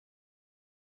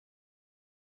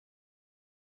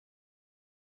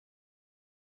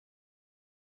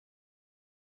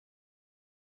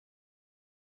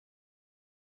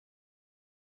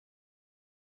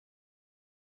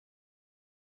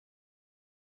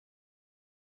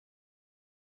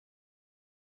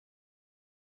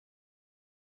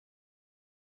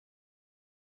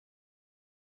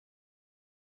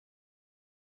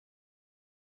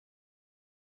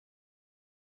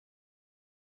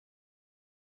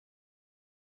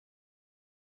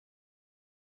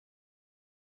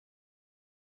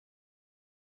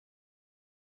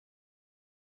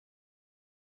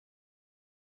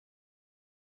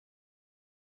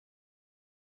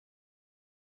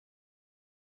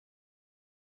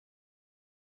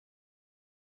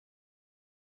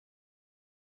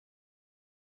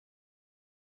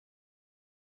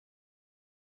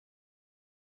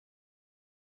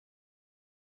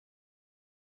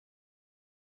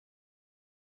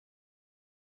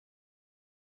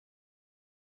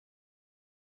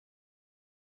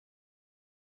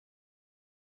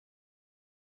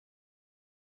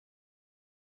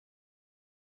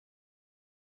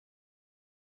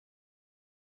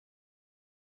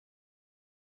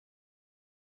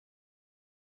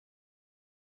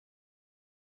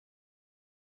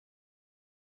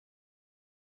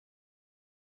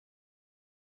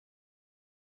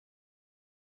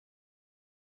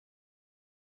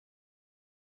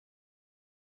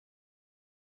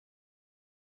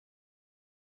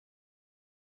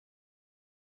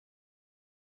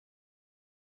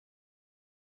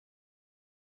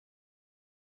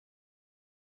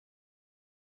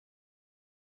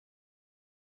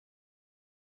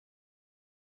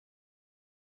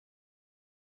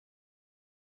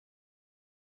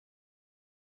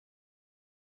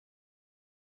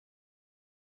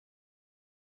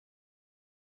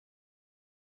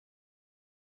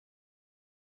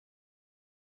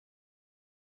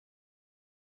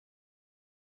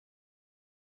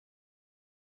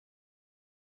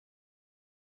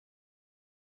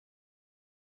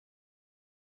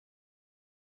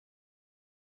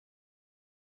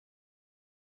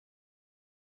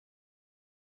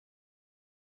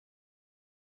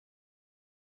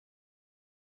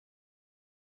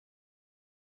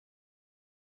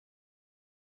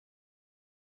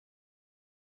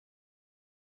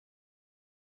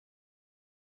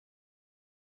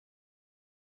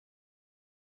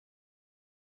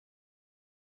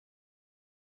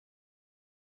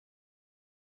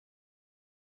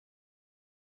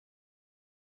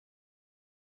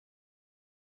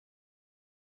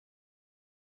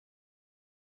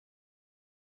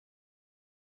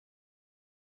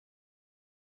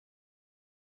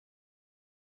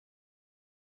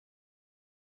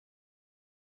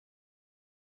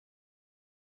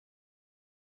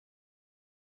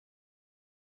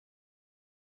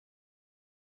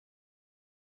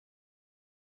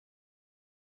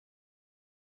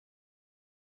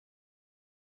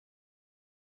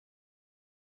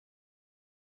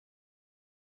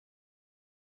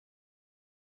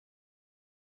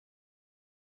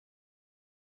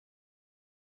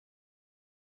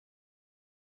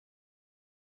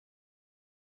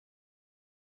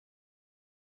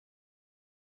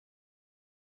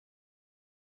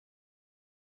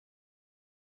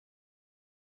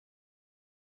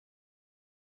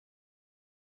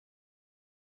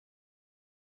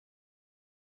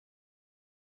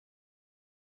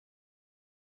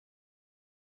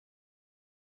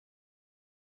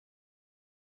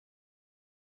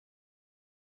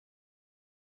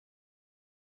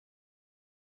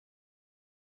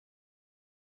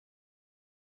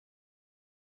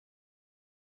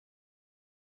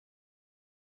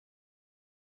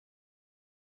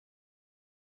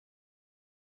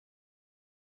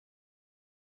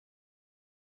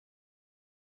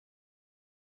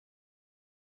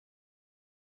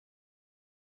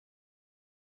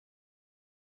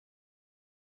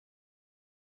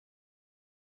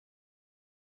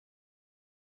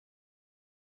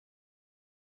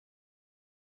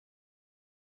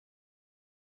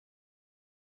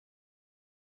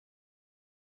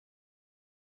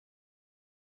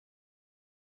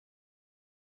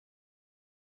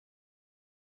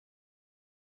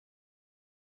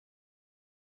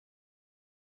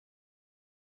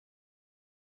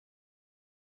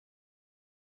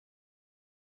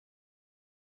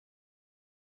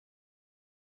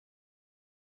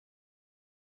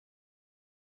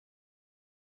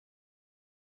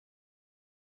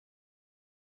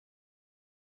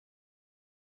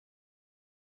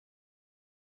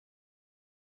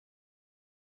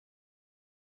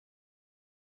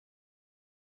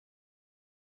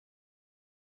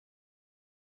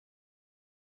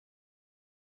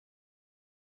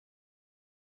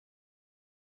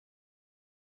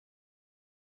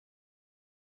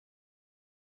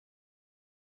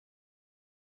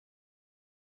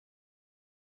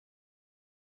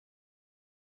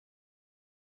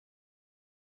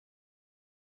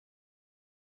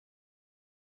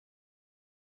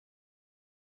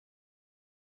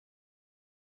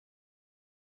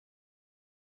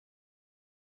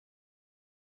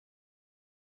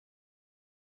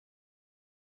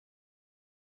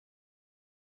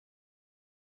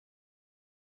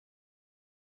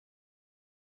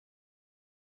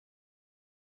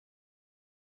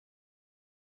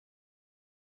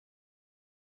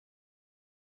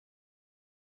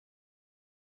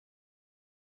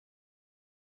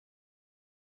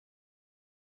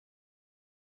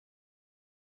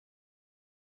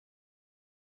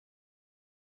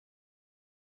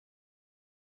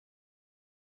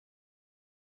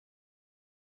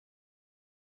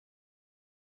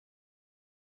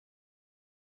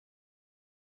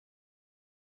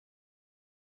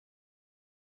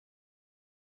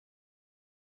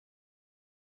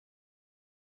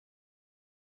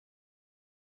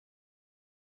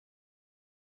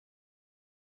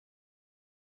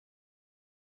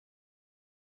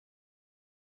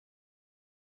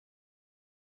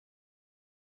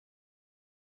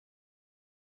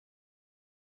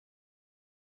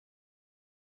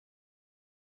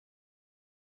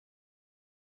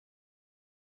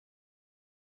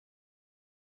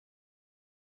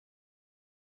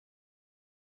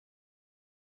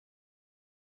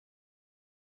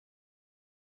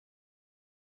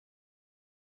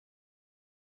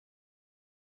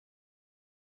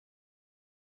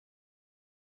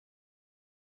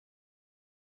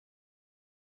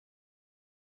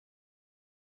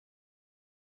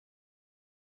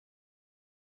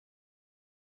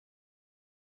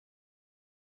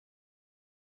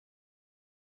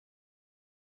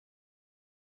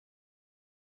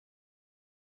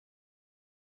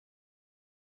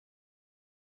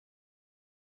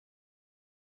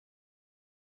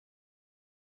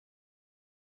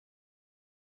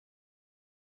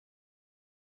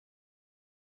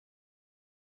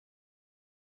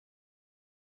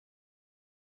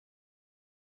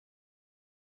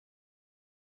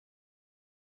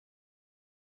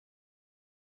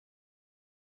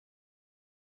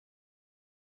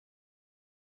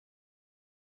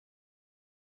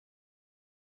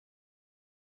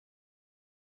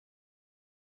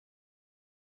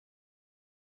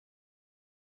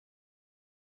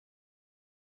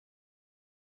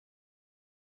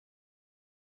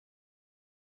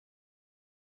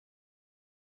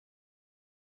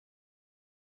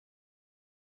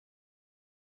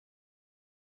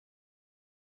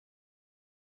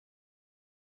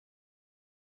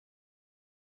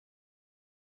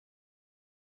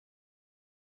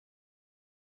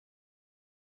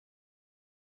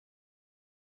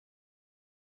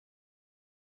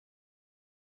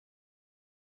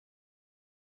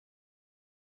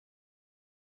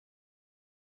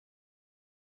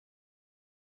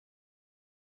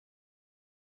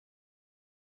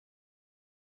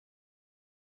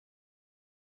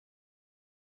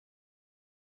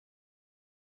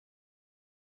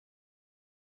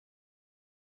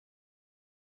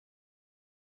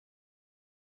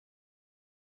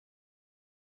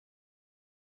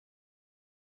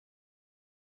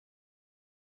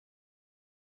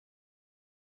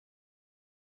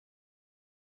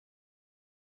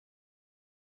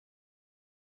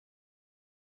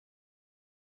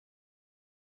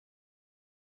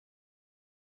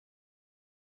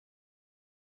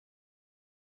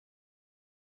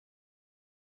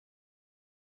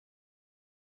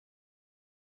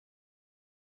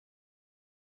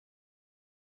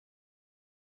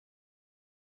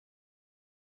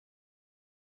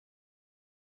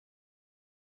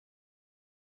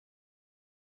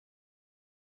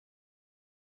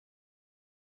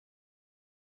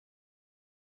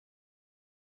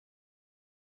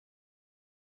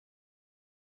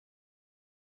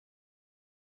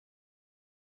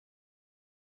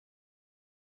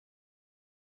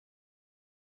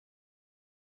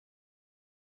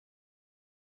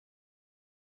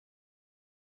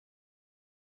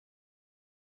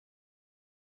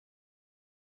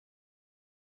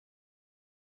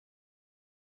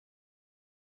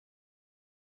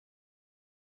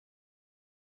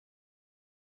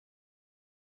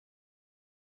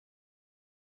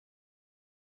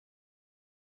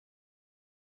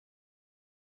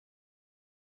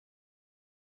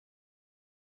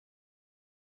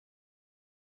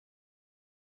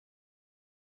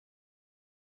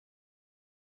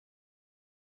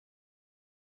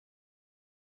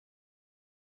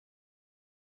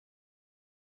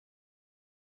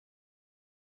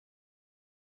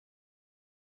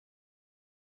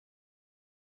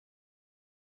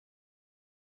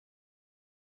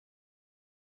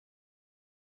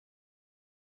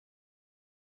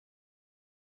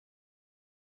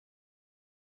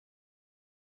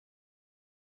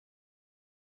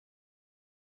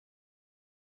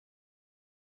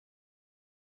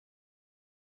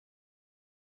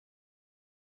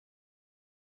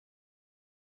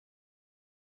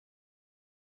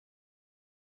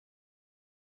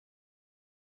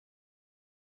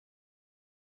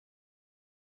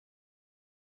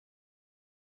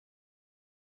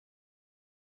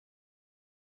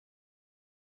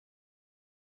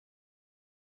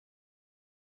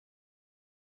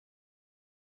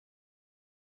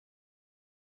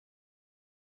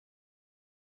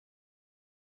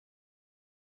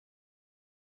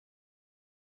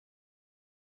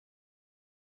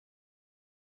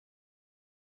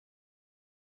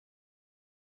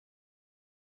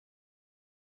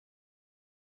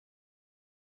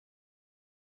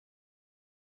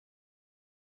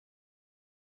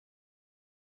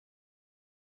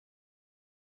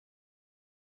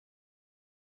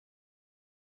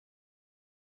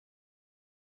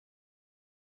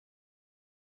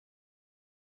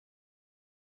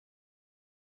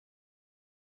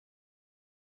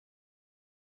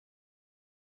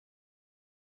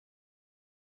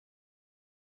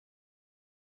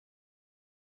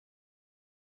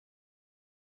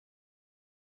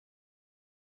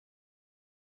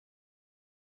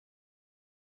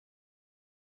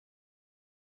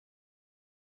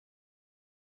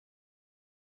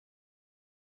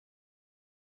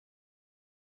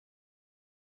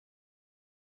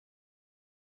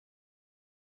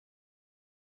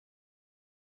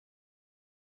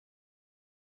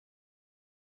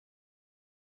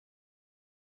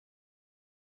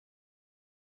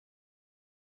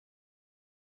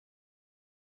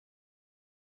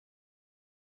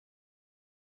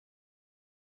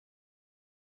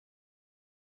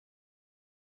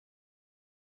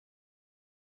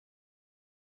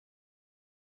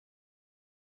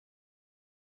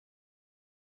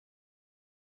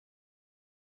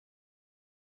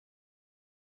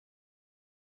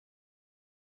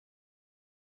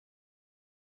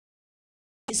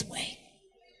 his way.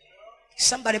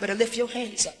 Somebody better lift your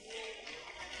hands up.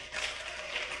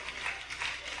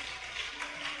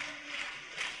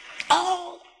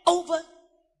 All over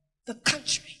the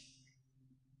country,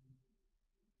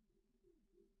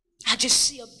 I just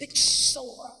see a big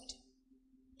sword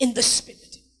in the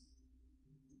spirit.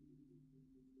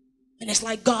 And it's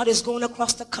like God is going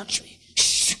across the country,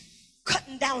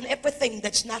 cutting down everything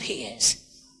that's not his.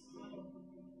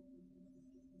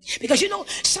 Because you know,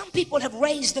 some people have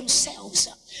raised themselves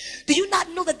up. Do you not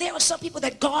know that there are some people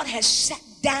that God has sat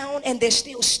down and they're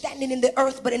still standing in the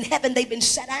earth, but in heaven they've been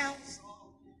sat down?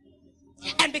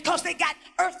 And because they got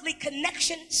earthly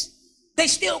connections, they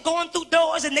still going through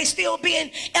doors and they still being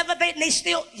elevated and they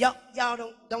still, y'all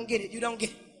don't get it. You don't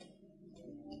get it.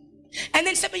 And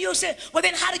then some of you say, well,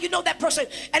 then how do you know that person?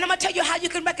 And I'm going to tell you how you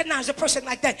can recognize a person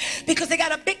like that. Because they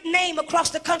got a big name across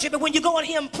the country, but when you go and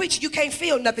hear them preach, you can't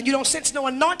feel nothing. You don't sense no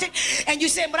anointing. And you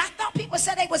say, but I thought people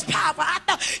said they was powerful. I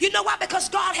thought, you know why? Because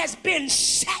God has been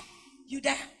sat you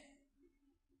down.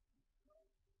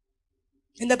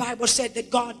 And the Bible said that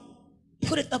God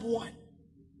put it up one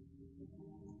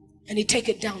and he take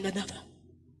it down another.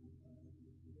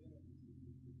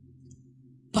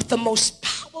 But the most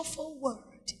powerful word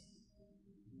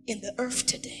in the earth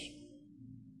today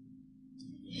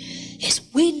is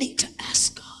we need to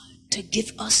ask God to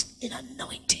give us an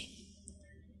anointing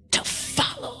to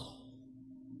follow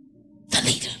the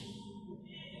leader.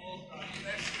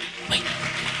 Wait.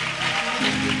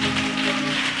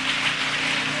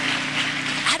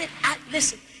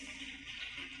 Listen.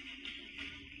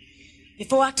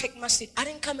 Before I take my seat, I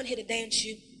didn't come in here to dance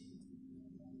you.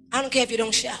 I don't care if you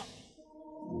don't shout.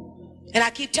 And I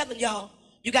keep telling y'all,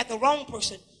 you got the wrong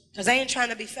person, because I ain't trying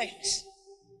to be famous.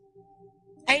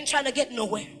 I ain't trying to get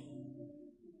nowhere.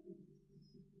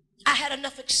 I had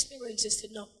enough experiences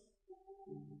to know.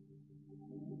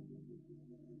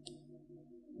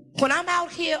 When I'm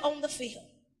out here on the field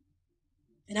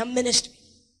and I'm ministering,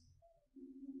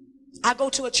 I go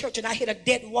to a church and I hit a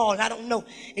dead wall and I don't know.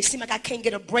 It seems like I can't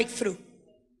get a breakthrough.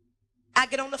 I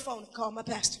get on the phone and call my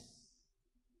pastor.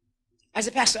 I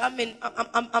said, Pastor, I'm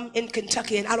in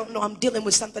Kentucky and I don't know, I'm dealing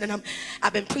with something and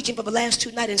I've been preaching for the last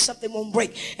 2 nights and something won't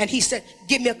break. And he said,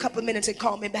 give me a couple of minutes and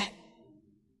call me back.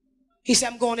 He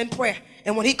said, I'm going in prayer.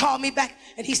 And when he called me back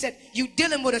and he said, you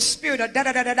dealing with a spirit of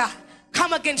da-da-da-da-da.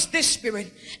 Come against this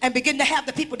spirit and begin to have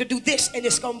the people to do this and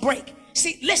it's going to break.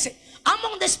 See, listen, I'm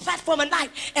on this platform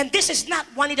tonight and this is not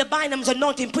Juanita Bynum's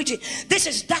anointing preaching. This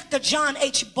is Dr. John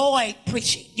H. Boyd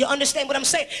preaching. You understand what I'm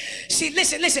saying? See,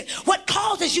 listen. What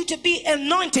causes you to be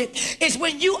anointed is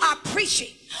when you are preaching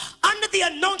under the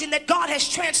anointing that God has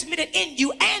transmitted in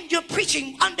you, and you're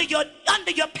preaching under your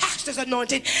pastor's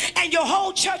anointing, and your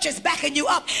whole church is backing you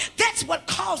up. That's what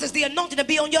causes the anointing to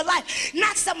be on your life.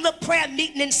 Not some little prayer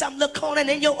meeting in some little corner and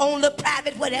in your own little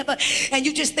private whatever, and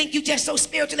you just think you just so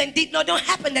spiritual and deep. No, it don't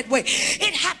happen that way.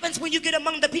 It happens when you get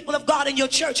among the people of God in your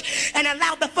church and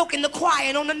allow the folk in the choir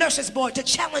and on the nurses board to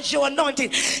challenge your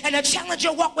anointing and to challenge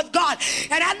your walk with God.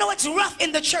 And I know it's rough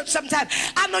in the church sometimes.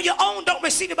 I know your own don't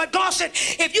receive it, but God said,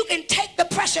 if you can take the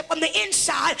pressure from the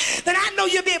inside, then I know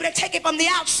you'll be able to take it from the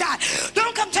outside.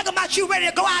 Don't come talking about you ready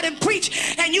to go out and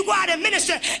preach and you go out and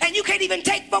minister and you can't even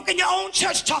take folk in your own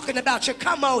church talking about you.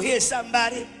 Come on here,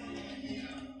 somebody.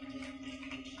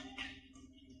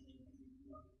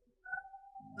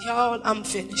 Y'all, I'm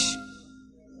finished.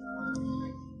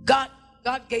 God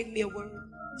gave me a word.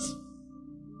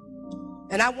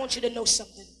 And I want you to know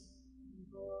something.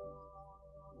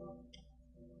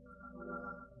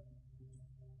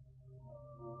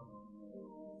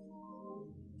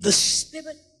 The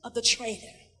spirit of the trainer,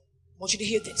 I want you to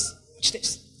hear this. Watch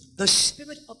this. The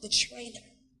spirit of the trainer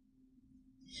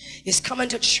is coming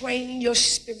to train your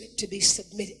spirit to be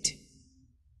submitted.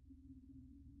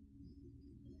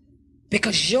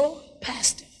 Because your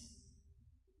pastor,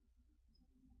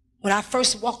 when I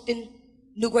first walked in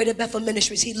New Greater Bethel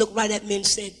Ministries, he looked right at me and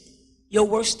said, your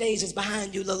worst days is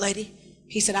behind you, little lady.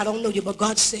 He said, I don't know you, but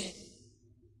God said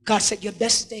your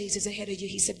best days is ahead of you.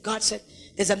 He said, God said,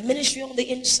 there's a ministry on the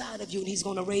inside of you and he's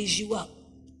going to raise you up.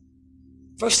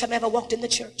 First time I ever walked in the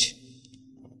church.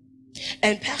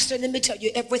 And pastor, let me tell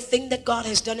you, everything that God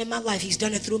has done in my life, he's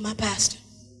done it through my pastor.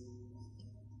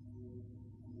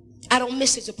 I don't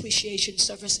miss his appreciation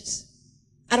services.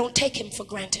 I don't take him for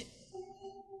granted.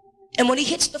 And when he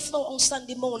hits the floor on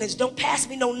Sunday mornings, don't pass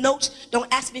me no notes.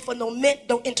 Don't ask me for no mint.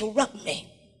 Don't interrupt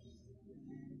me.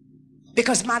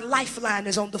 Because my lifeline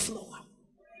is on the floor.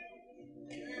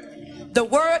 The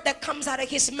word that comes out of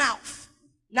his mouth,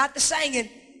 not the singing,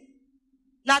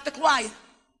 not the choir,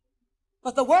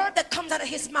 but the word that comes out of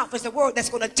his mouth is the word that's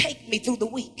going to take me through the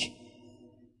week.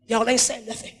 Y'all ain't saying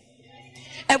nothing.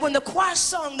 And when the choir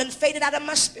song then faded out of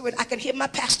my spirit, I could hear my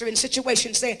pastor in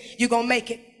situations saying, you're going to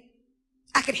make it.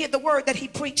 I could hear the word that he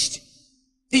preached.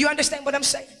 Do you understand what I'm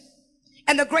saying?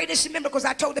 And the greatest miracles,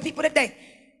 I told the people today,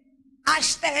 I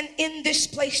stand in this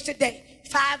place today,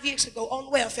 5 years ago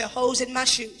on welfare, holes in my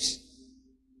shoes.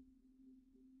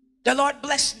 The Lord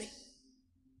blessed me.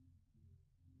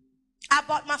 I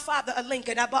bought my father a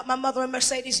Lincoln. I bought my mother a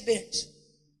Mercedes Benz.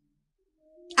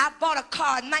 I bought a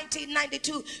car,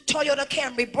 1992 Toyota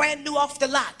Camry, brand new off the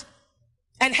lot,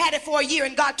 and had it for a year,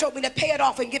 and God told me to pay it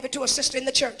off and give it to a sister in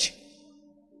the church.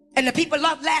 And the people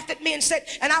laughed at me and said,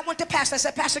 and I went to pastor. I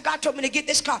said, Pastor, God told me to get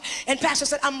this car. And pastor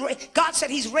said, God said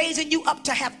he's raising you up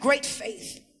to have great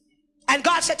faith. And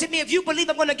God said to me, if you believe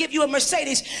I'm going to give you a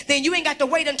Mercedes, then you ain't got to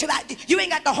wait until you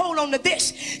ain't got to hold on to this.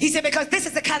 He said, because this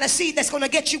is the kind of seed that's going to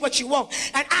get you what you want.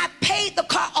 And I paid the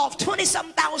car off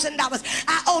 $20-some thousand.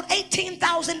 I owed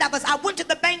 $18,000. I went to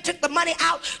the bank, took the money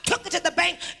out, took it to the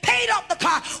bank, paid off the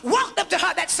car, walked up to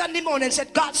her that Sunday morning and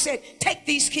said, God said, take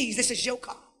these keys. This is your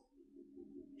car.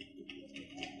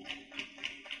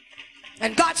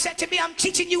 And God said to me, I'm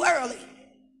teaching you early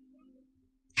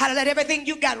how to let everything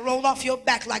you got roll off your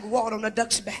back like water on a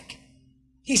duck's back.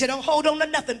 He said, don't hold on to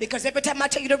nothing, because every time I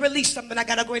tell you to release something, I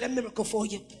got a greater miracle for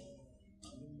you.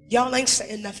 Y'all ain't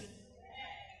saying nothing.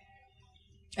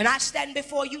 And I stand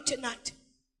before you tonight,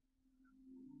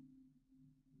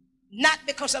 not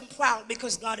because I'm proud,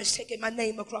 because God has taken my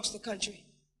name across the country.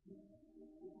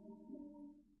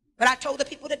 But I told the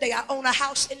people today, I own a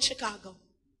house in Chicago.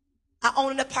 I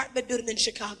own an apartment building in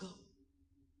Chicago.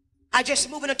 I just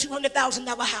moved in a $200,000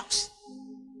 house.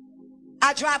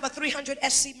 I drive a 300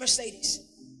 SC Mercedes.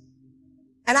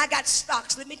 And I got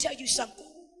stocks. Let me tell you something.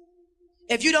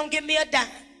 If you don't give me a dime,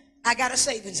 I got a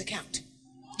savings account.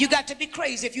 You got to be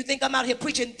crazy if you think I'm out here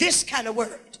preaching this kind of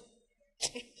word.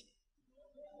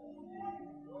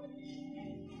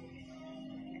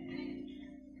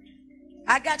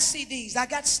 I got CDs. I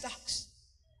got stocks.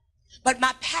 But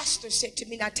my pastor said to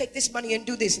me, now take this money and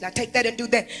do this. Now take that and do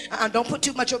that. Don't put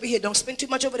too much over here. Don't spend too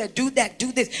much over there. Do that,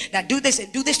 do this. Now do this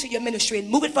and do this to your ministry and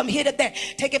move it from here to there.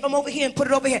 Take it from over here and put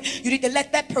it over here. You need to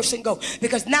let that person go,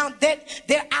 because now that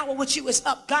their hour with you is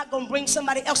up, God gonna bring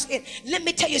somebody else in. Let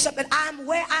me tell you something. I'm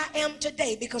where I am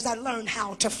today because I learned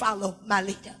how to follow my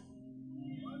leader.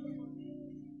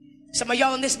 Some of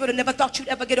y'all in this building never thought you'd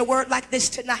ever get a word like this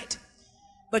tonight.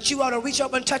 But you ought to reach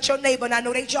over and touch your neighbor, and I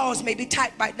know their jaws may be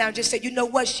tight right now, and just say, you know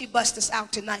what, she bust us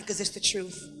out tonight, because it's the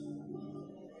truth.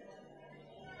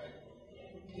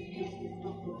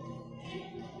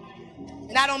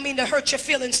 And I don't mean to hurt your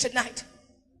feelings tonight.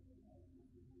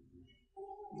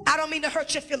 I don't mean to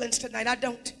hurt your feelings tonight. I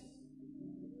don't.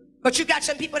 But you got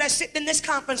some people that's sitting in this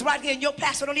conference right here, and your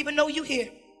pastor don't even know you here.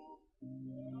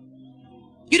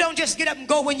 You don't just get up and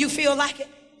go when you feel like it.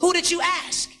 Who did you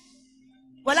ask?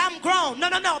 Well, I'm grown.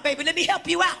 No, baby, let me help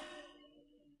you out.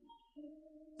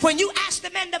 When you ask the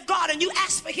man of God and you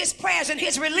ask for his prayers and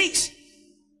his release,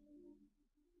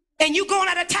 and you going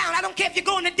out of town, I don't care if you're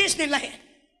going to Disneyland.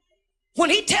 When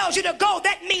he tells you to go,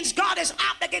 that means God is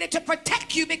obligated to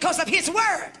protect you because of his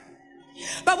word.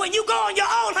 But when you go on your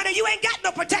own, honey, you ain't got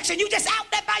no protection. You just out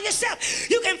there by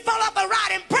yourself. You can fall up a ride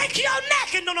and break your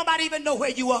neck and don't nobody even know where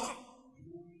you are.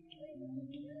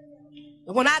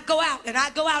 When I go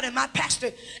out and my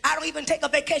pastor, I don't even take a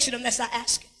vacation unless I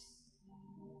ask him.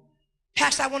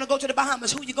 Pastor, I want to go to the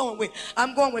Bahamas. Who you going with?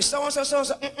 I'm going with so-and-so,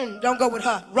 so-and-so. Don't go with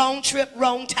her. Wrong trip,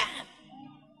 wrong time.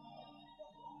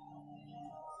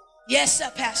 Yes,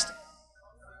 sir, Pastor.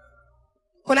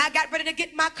 When I got ready to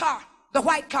get my car, the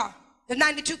white car, the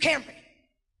 92 Camry,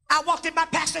 I walked in my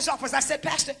pastor's office. I said,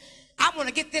 Pastor, I want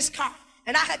to get this car.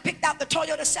 And I had picked out the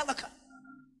Toyota Celica.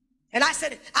 And I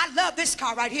said, I love this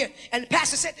car right here. And the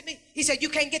pastor said to me, he said, you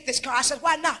can't get this car. I said,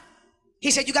 why not?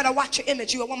 He said, you got to watch your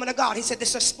image. You're a woman of God. He said,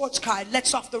 this is a sports car. It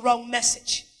lets off the wrong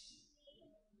message.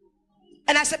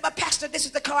 And I said, but pastor, this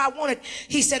is the car I wanted.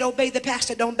 He said, obey the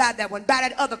pastor. Don't buy that one. Buy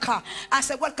that other car. I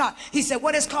said, what car? He said,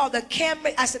 what is called the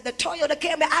Camry? I said, the Toyota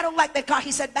Camry. I don't like that car.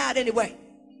 He said, buy it anyway.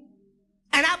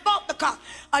 And I bought the car.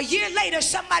 A year later,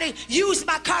 somebody used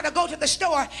my car to go to the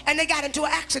store, and they got into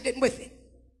an accident with it.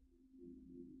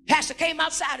 Pastor came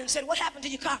outside and said, what happened to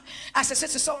your car? I said,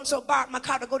 Sister so-and-so borrowed my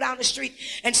car to go down the street,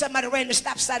 and somebody ran the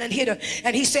stop sign and hit her.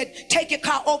 And he said, take your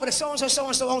car over to so-and-so,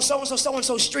 so-and-so on so-and-so,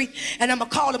 so-and-so street, and I'm going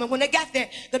to call him. And when they got there,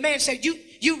 the man said,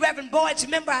 you Reverend Boyd's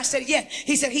member? I said, yeah.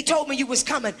 He said, he told me you was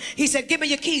coming. He said, give me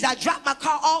your keys. I dropped my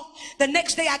car off. The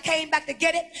next day I came back to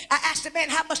get it. I asked the man,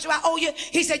 how much do I owe you?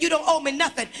 He said, you don't owe me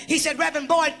nothing. He said, Reverend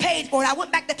Boyd paid for it. I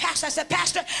went back to Pastor. I said,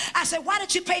 Pastor, I said, why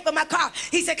did you pay for my car?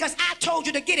 He said, because I told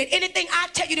you to get it. Anything I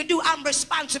tell you to do, I'm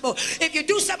responsible. If you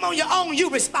do something on your own,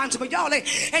 you're responsible. Y'all ain't.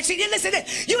 And see, listen,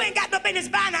 you ain't got no business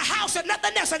buying a house or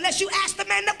nothing else unless you ask the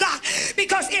man of God.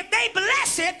 Because if they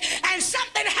bless it and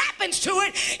something happens to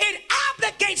it, it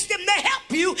obligates them to help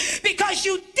you because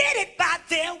you did it by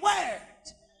their word.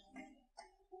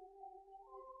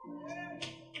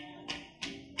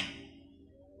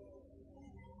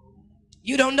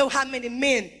 You don't know how many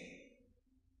men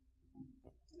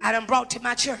I done brought to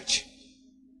my church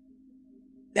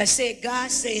that said,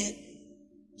 God said,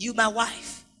 you my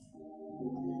wife.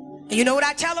 And you know what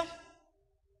I tell them?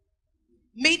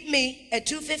 Meet me at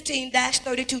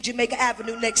 215-32 Jamaica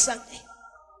Avenue next Sunday.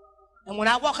 And when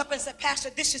I walk up and say, Pastor,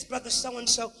 this is brother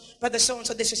so-and-so,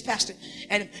 this is Pastor.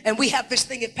 And we have this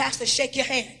thing, if Pastor shake your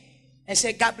hand and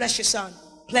say, God bless you, son,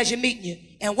 pleasure meeting you,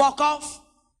 and walk off,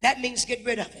 that means get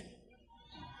rid of it.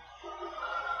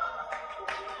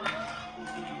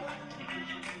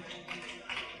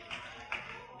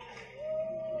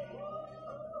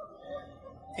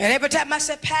 And every time I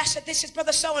said, Pastor, this is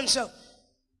brother so-and-so,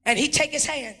 and he take his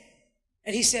hand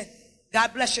and he said,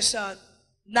 God bless you, son,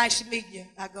 nice meeting you,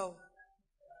 I go.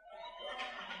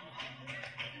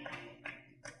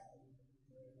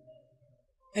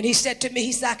 And he said to me,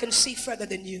 he said, I can see further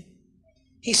than you.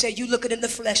 He said, you looking in the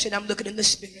flesh and I'm looking in the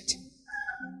spirit.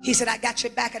 He said, I got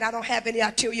your back and I don't have any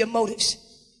ulterior motives.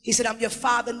 He said, I'm your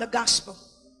father in the gospel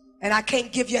and I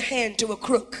can't give your hand to a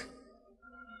crook.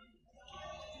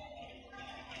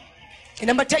 And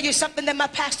I'm going to tell you something that my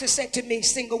pastor said to me,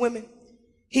 single women.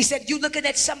 He said, you looking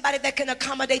at somebody that can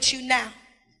accommodate you now.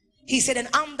 He said, and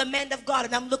I'm the man of God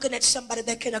and I'm looking at somebody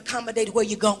that can accommodate where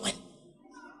you're going.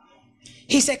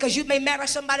 He said, because you may marry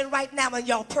somebody right now and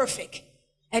y'all perfect.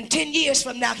 And 10 years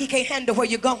from now, he can't handle where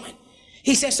you're going.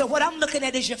 He said, so what I'm looking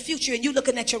at is your future and you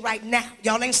looking at your right now.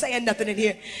 Y'all ain't saying nothing in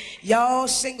here. Y'all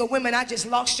single women, I just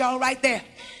lost y'all right there.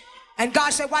 And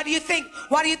God said, why do you think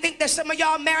that some of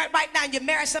y'all married right now? You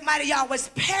married somebody, y'all was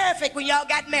perfect when y'all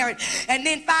got married. And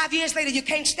then 5 years later, you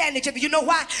can't stand each other. You know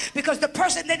why? Because the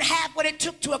person didn't have what it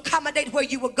took to accommodate where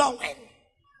you were going.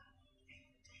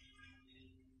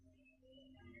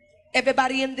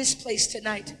 Everybody in this place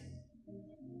tonight,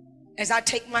 as I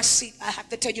take my seat, I have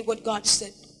to tell you what God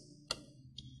said.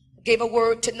 I gave a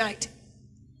word tonight,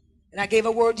 and I gave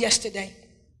a word yesterday,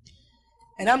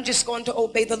 and I'm just going to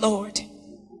obey the Lord.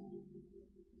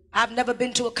 I've never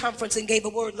been to a conference and gave a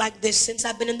word like this since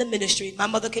I've been in the ministry. My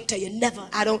mother can tell you, never.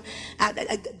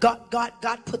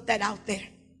 God put that out there.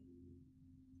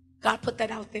 God put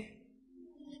that out there.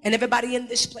 And everybody in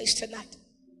this place tonight,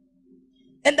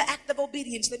 in the act of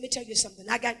obedience, let me tell you something.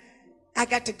 I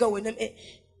got to go, and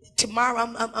tomorrow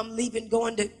I'm leaving,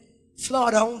 going to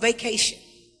Florida on vacation.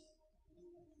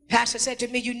 Pastor said to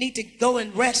me, you need to go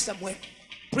and rest somewhere.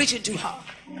 Preaching too hard.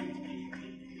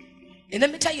 And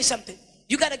let me tell you something.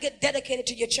 You got to get dedicated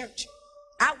to your church.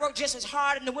 I work just as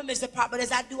hard in the women's department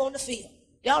as I do on the field.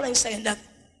 Y'all ain't saying nothing.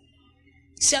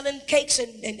 Selling cakes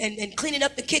and cleaning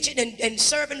up the kitchen and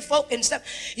serving folk and stuff.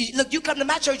 Look, you come to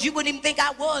my church, you wouldn't even think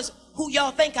I was who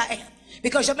y'all think I am.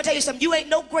 Because I'm going to tell you something, you ain't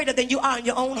no greater than you are in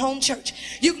your own home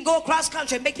church. You can go across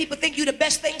country and make people think you the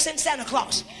best thing since Santa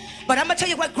Claus. But I'm going to tell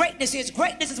you what greatness is.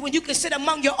 Greatness is when you can sit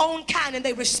among your own kind and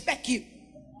they respect you.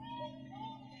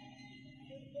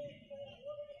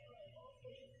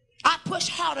 I push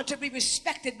harder to be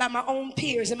respected by my own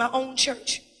peers in my own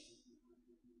church.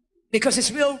 Because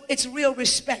it's real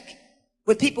respect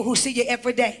with people who see you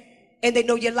every day and they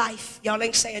know your life. Y'all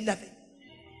ain't saying nothing.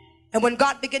 And when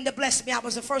God began to bless me, I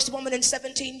was the first woman in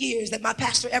 17 years that my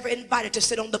pastor ever invited to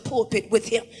sit on the pulpit with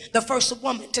him. The first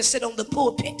woman to sit on the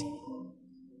pulpit.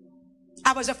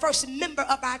 I was the first member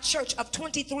of our church of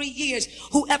 23 years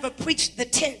who ever preached the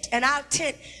tent. And our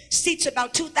tent seats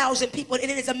about 2,000 people, and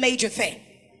it is a major thing.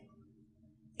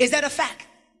 Is that a fact?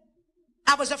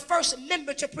 I was the first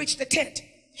member to preach the tent.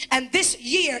 And this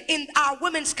year in our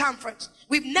women's conference,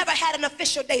 we've never had an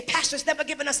official day. Pastor's never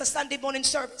given us a Sunday morning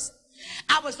service.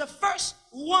 I was the first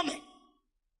woman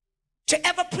to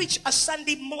ever preach a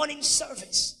Sunday morning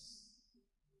service.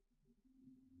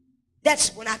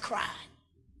 That's when I cried.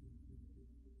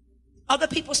 Other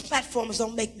people's platforms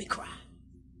don't make me cry.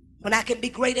 When I can be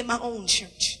great in my own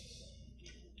church,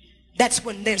 that's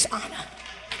when there's honor.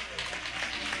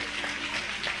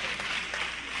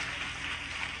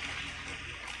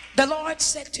 The Lord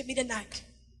said to me tonight,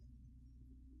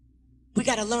 we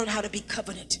got to learn how to be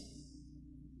covenant.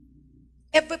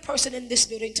 Every person in this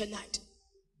building tonight,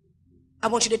 I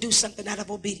want you to do something out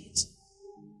of obedience.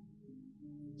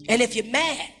 And if you're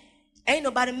mad, ain't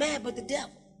nobody mad but the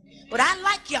devil. But I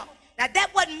like y'all. Now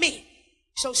that wasn't me.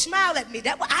 So smile at me.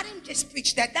 I didn't just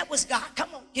preach that. That was God.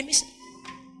 Come on, give me some.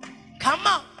 Come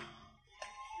on.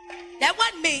 That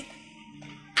wasn't me.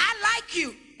 I like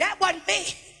you. That wasn't me.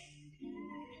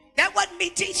 That wasn't me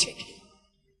teaching.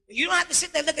 You don't have to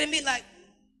sit there looking at me like,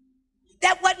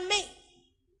 that wasn't me.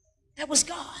 That was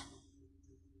God.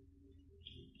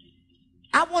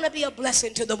 I want to be a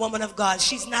blessing to the woman of God.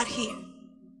 She's not here.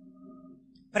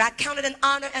 But I count it an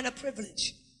honor and a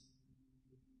privilege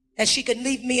that she could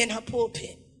leave me in her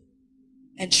pulpit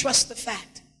and trust the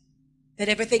fact that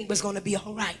everything was going to be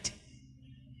all right.